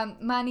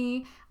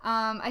money,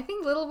 I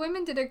think Little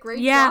Women did a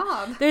great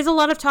job. There's a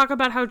lot of talk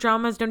about how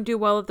dramas don't do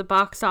well at the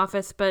box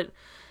office, but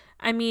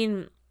I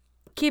mean,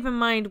 keep in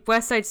mind,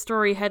 West Side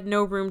Story had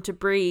no room to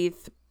breathe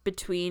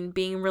between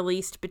being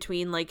released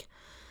between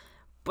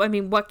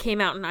what came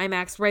out in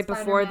IMAX right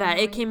before that.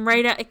 It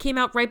came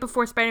out right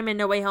before Spider-Man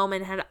No Way Home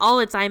and had all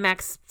its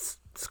IMAX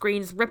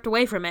screens ripped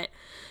away from it.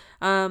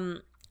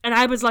 And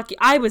I was lucky.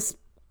 I was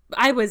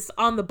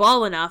on the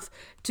ball enough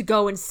to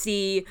go and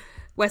see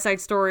West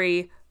Side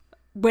Story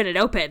when it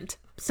opened,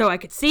 so I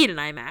could see it in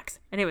IMAX,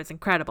 and it was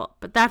incredible.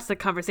 But that's the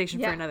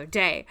conversation for another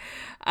day.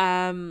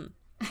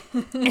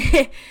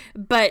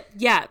 But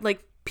yeah,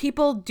 like,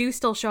 people do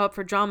still show up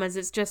for dramas.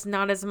 It's just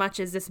not as much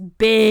as this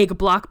big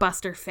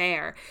blockbuster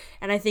fare.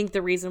 And I think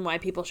the reason why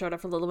people showed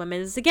up for Little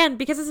Women is, again,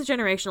 because it's a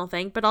generational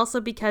thing, but also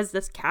because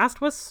this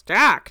cast was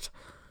stacked.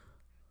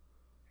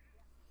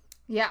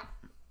 Yeah.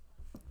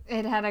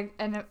 It had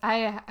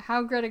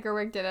how Greta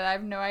Gerwig did it, I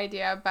have no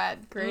idea,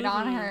 but great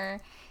on her.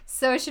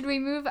 So should we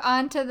move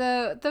on to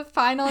the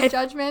final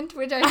judgment,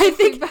 which I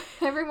think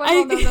everyone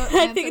will know the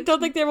answer. Don't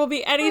think there will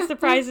be any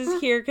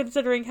surprises here,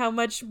 considering how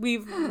much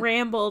we've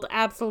rambled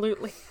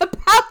absolutely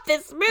about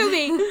this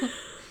movie.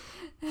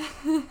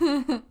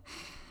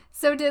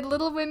 So did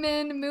Little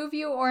Women move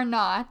you or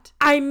not?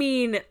 I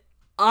mean,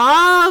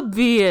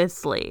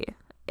 obviously.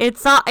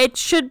 It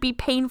should be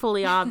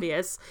painfully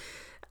obvious.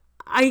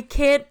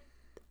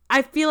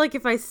 I feel like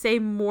if I say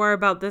more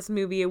about this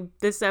movie,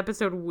 this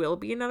episode will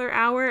be another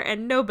hour,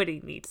 and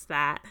nobody needs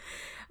that.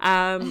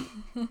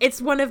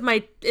 It's one of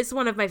my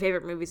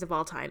favorite movies of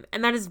all time,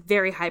 and that is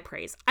very high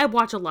praise. I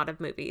watch a lot of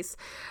movies.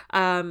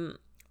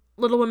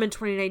 Little Women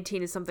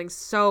 2019 is something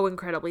so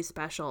incredibly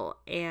special,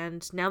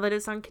 and now that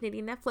it's on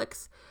Canadian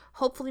Netflix,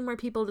 hopefully more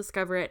people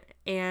discover it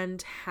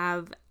and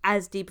have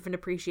as deep of an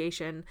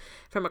appreciation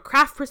from a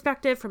craft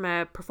perspective, from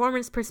a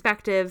performance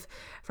perspective,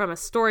 from a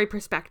story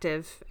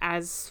perspective,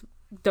 as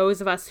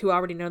those of us who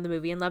already know the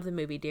movie and love the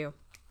movie do.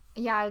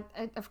 Yeah,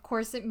 of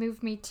course it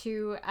moved me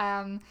too.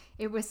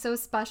 It was so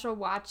special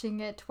watching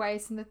it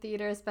twice in the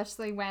theater,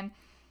 especially when,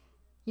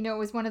 you know, it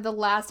was one of the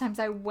last times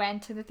I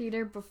went to the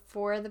theater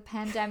before the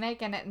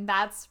pandemic, and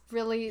that's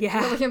really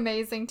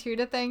amazing too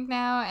to think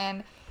now.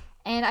 And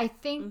I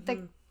think that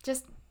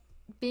just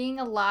being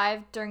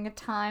alive during a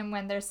time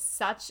when there's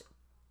such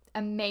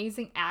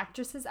amazing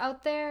actresses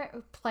out there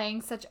playing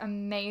such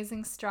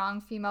amazing strong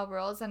female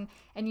roles, and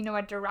you know,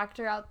 a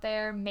director out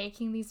there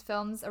making these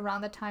films around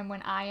the time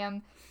when I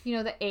am, you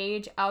know, the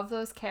age of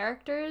those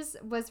characters,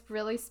 was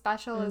really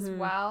special as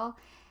well,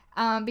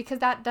 because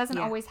that doesn't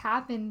always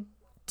happen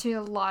to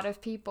a lot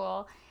of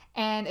people.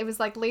 And it was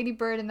like Lady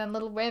Bird and then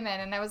Little Women,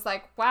 and I was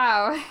like,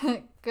 wow,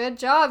 good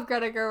job,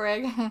 Greta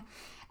Gerwig.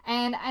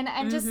 and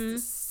just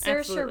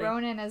Saoirse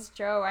Ronan as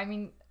Jo. I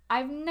mean,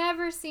 I've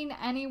never seen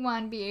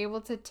anyone be able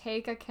to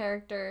take a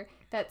character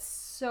that's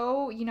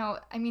so, you know,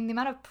 I mean, the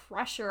amount of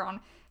pressure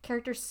on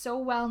characters so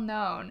well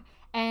known,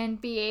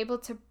 and be able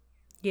to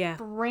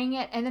bring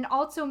it, and then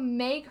also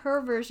make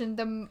her version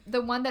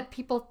the one that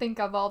people think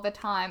of all the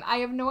time. I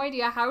have no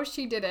idea how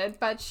she did it,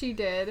 but she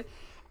did.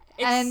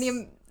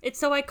 It's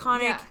so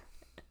iconic. Yeah.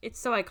 It's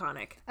so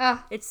iconic.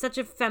 It's such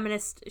a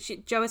feminist.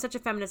 Jo is such a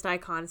feminist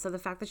icon. So the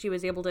fact that she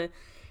was able to,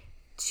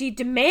 she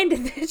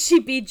demanded that she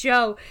be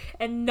Jo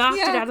and knocked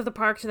it out of the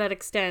park to that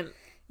extent.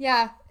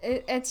 Yeah,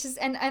 it's just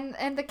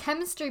and the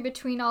chemistry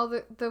between all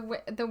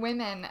the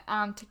women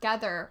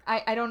together.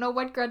 I don't know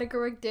what Greta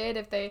Gerwig did.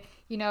 If they,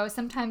 you know,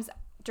 sometimes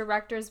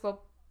directors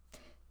will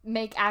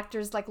make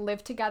actors like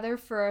live together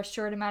for a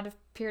short amount of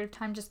period of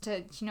time just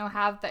to, you know,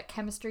 have that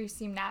chemistry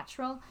seem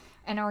natural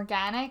and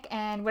organic,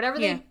 and whatever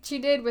she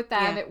did with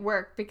them, it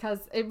worked, because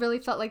it really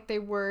felt like they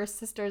were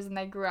sisters and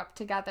they grew up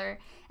together.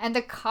 And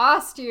the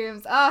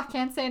costumes,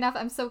 can't say enough.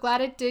 I'm so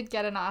glad it did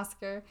get an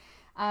Oscar.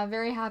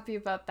 Very happy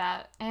about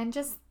that. And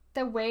just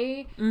the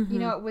way, you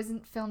know, it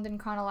wasn't filmed in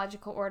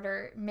chronological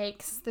order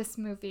makes this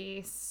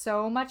movie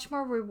so much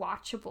more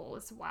rewatchable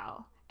as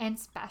well, and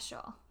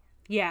special.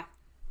 Yeah.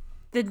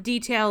 The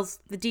details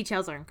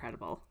are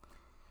incredible.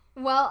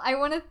 Well, I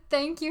want to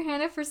thank you,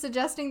 Hannah, for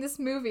suggesting this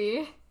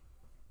movie.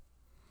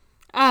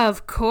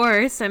 Of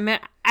course. I'm,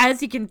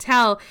 as you can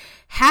tell,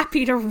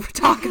 happy to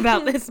talk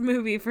about this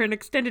movie for an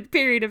extended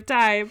period of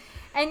time.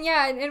 And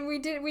and we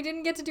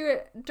didn't get to do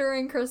it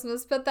during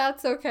Christmas, but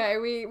that's okay.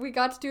 We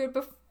got to do it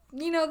before,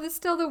 you know, there's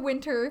still the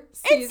winter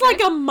season. It's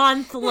like a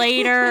month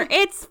later.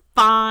 It's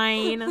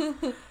fine.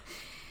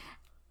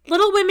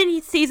 Little Women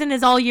season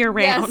is all year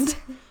round. Yes.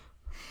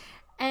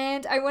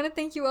 And I want to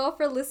thank you all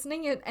for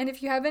listening. And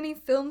if you have any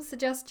film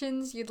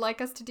suggestions you'd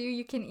like us to do,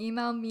 you can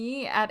email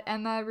me at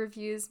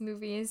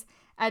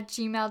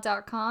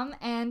emmareviewsmovies@gmail.com.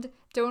 And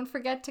don't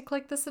forget to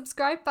click the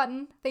subscribe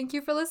button. Thank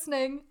you for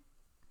listening.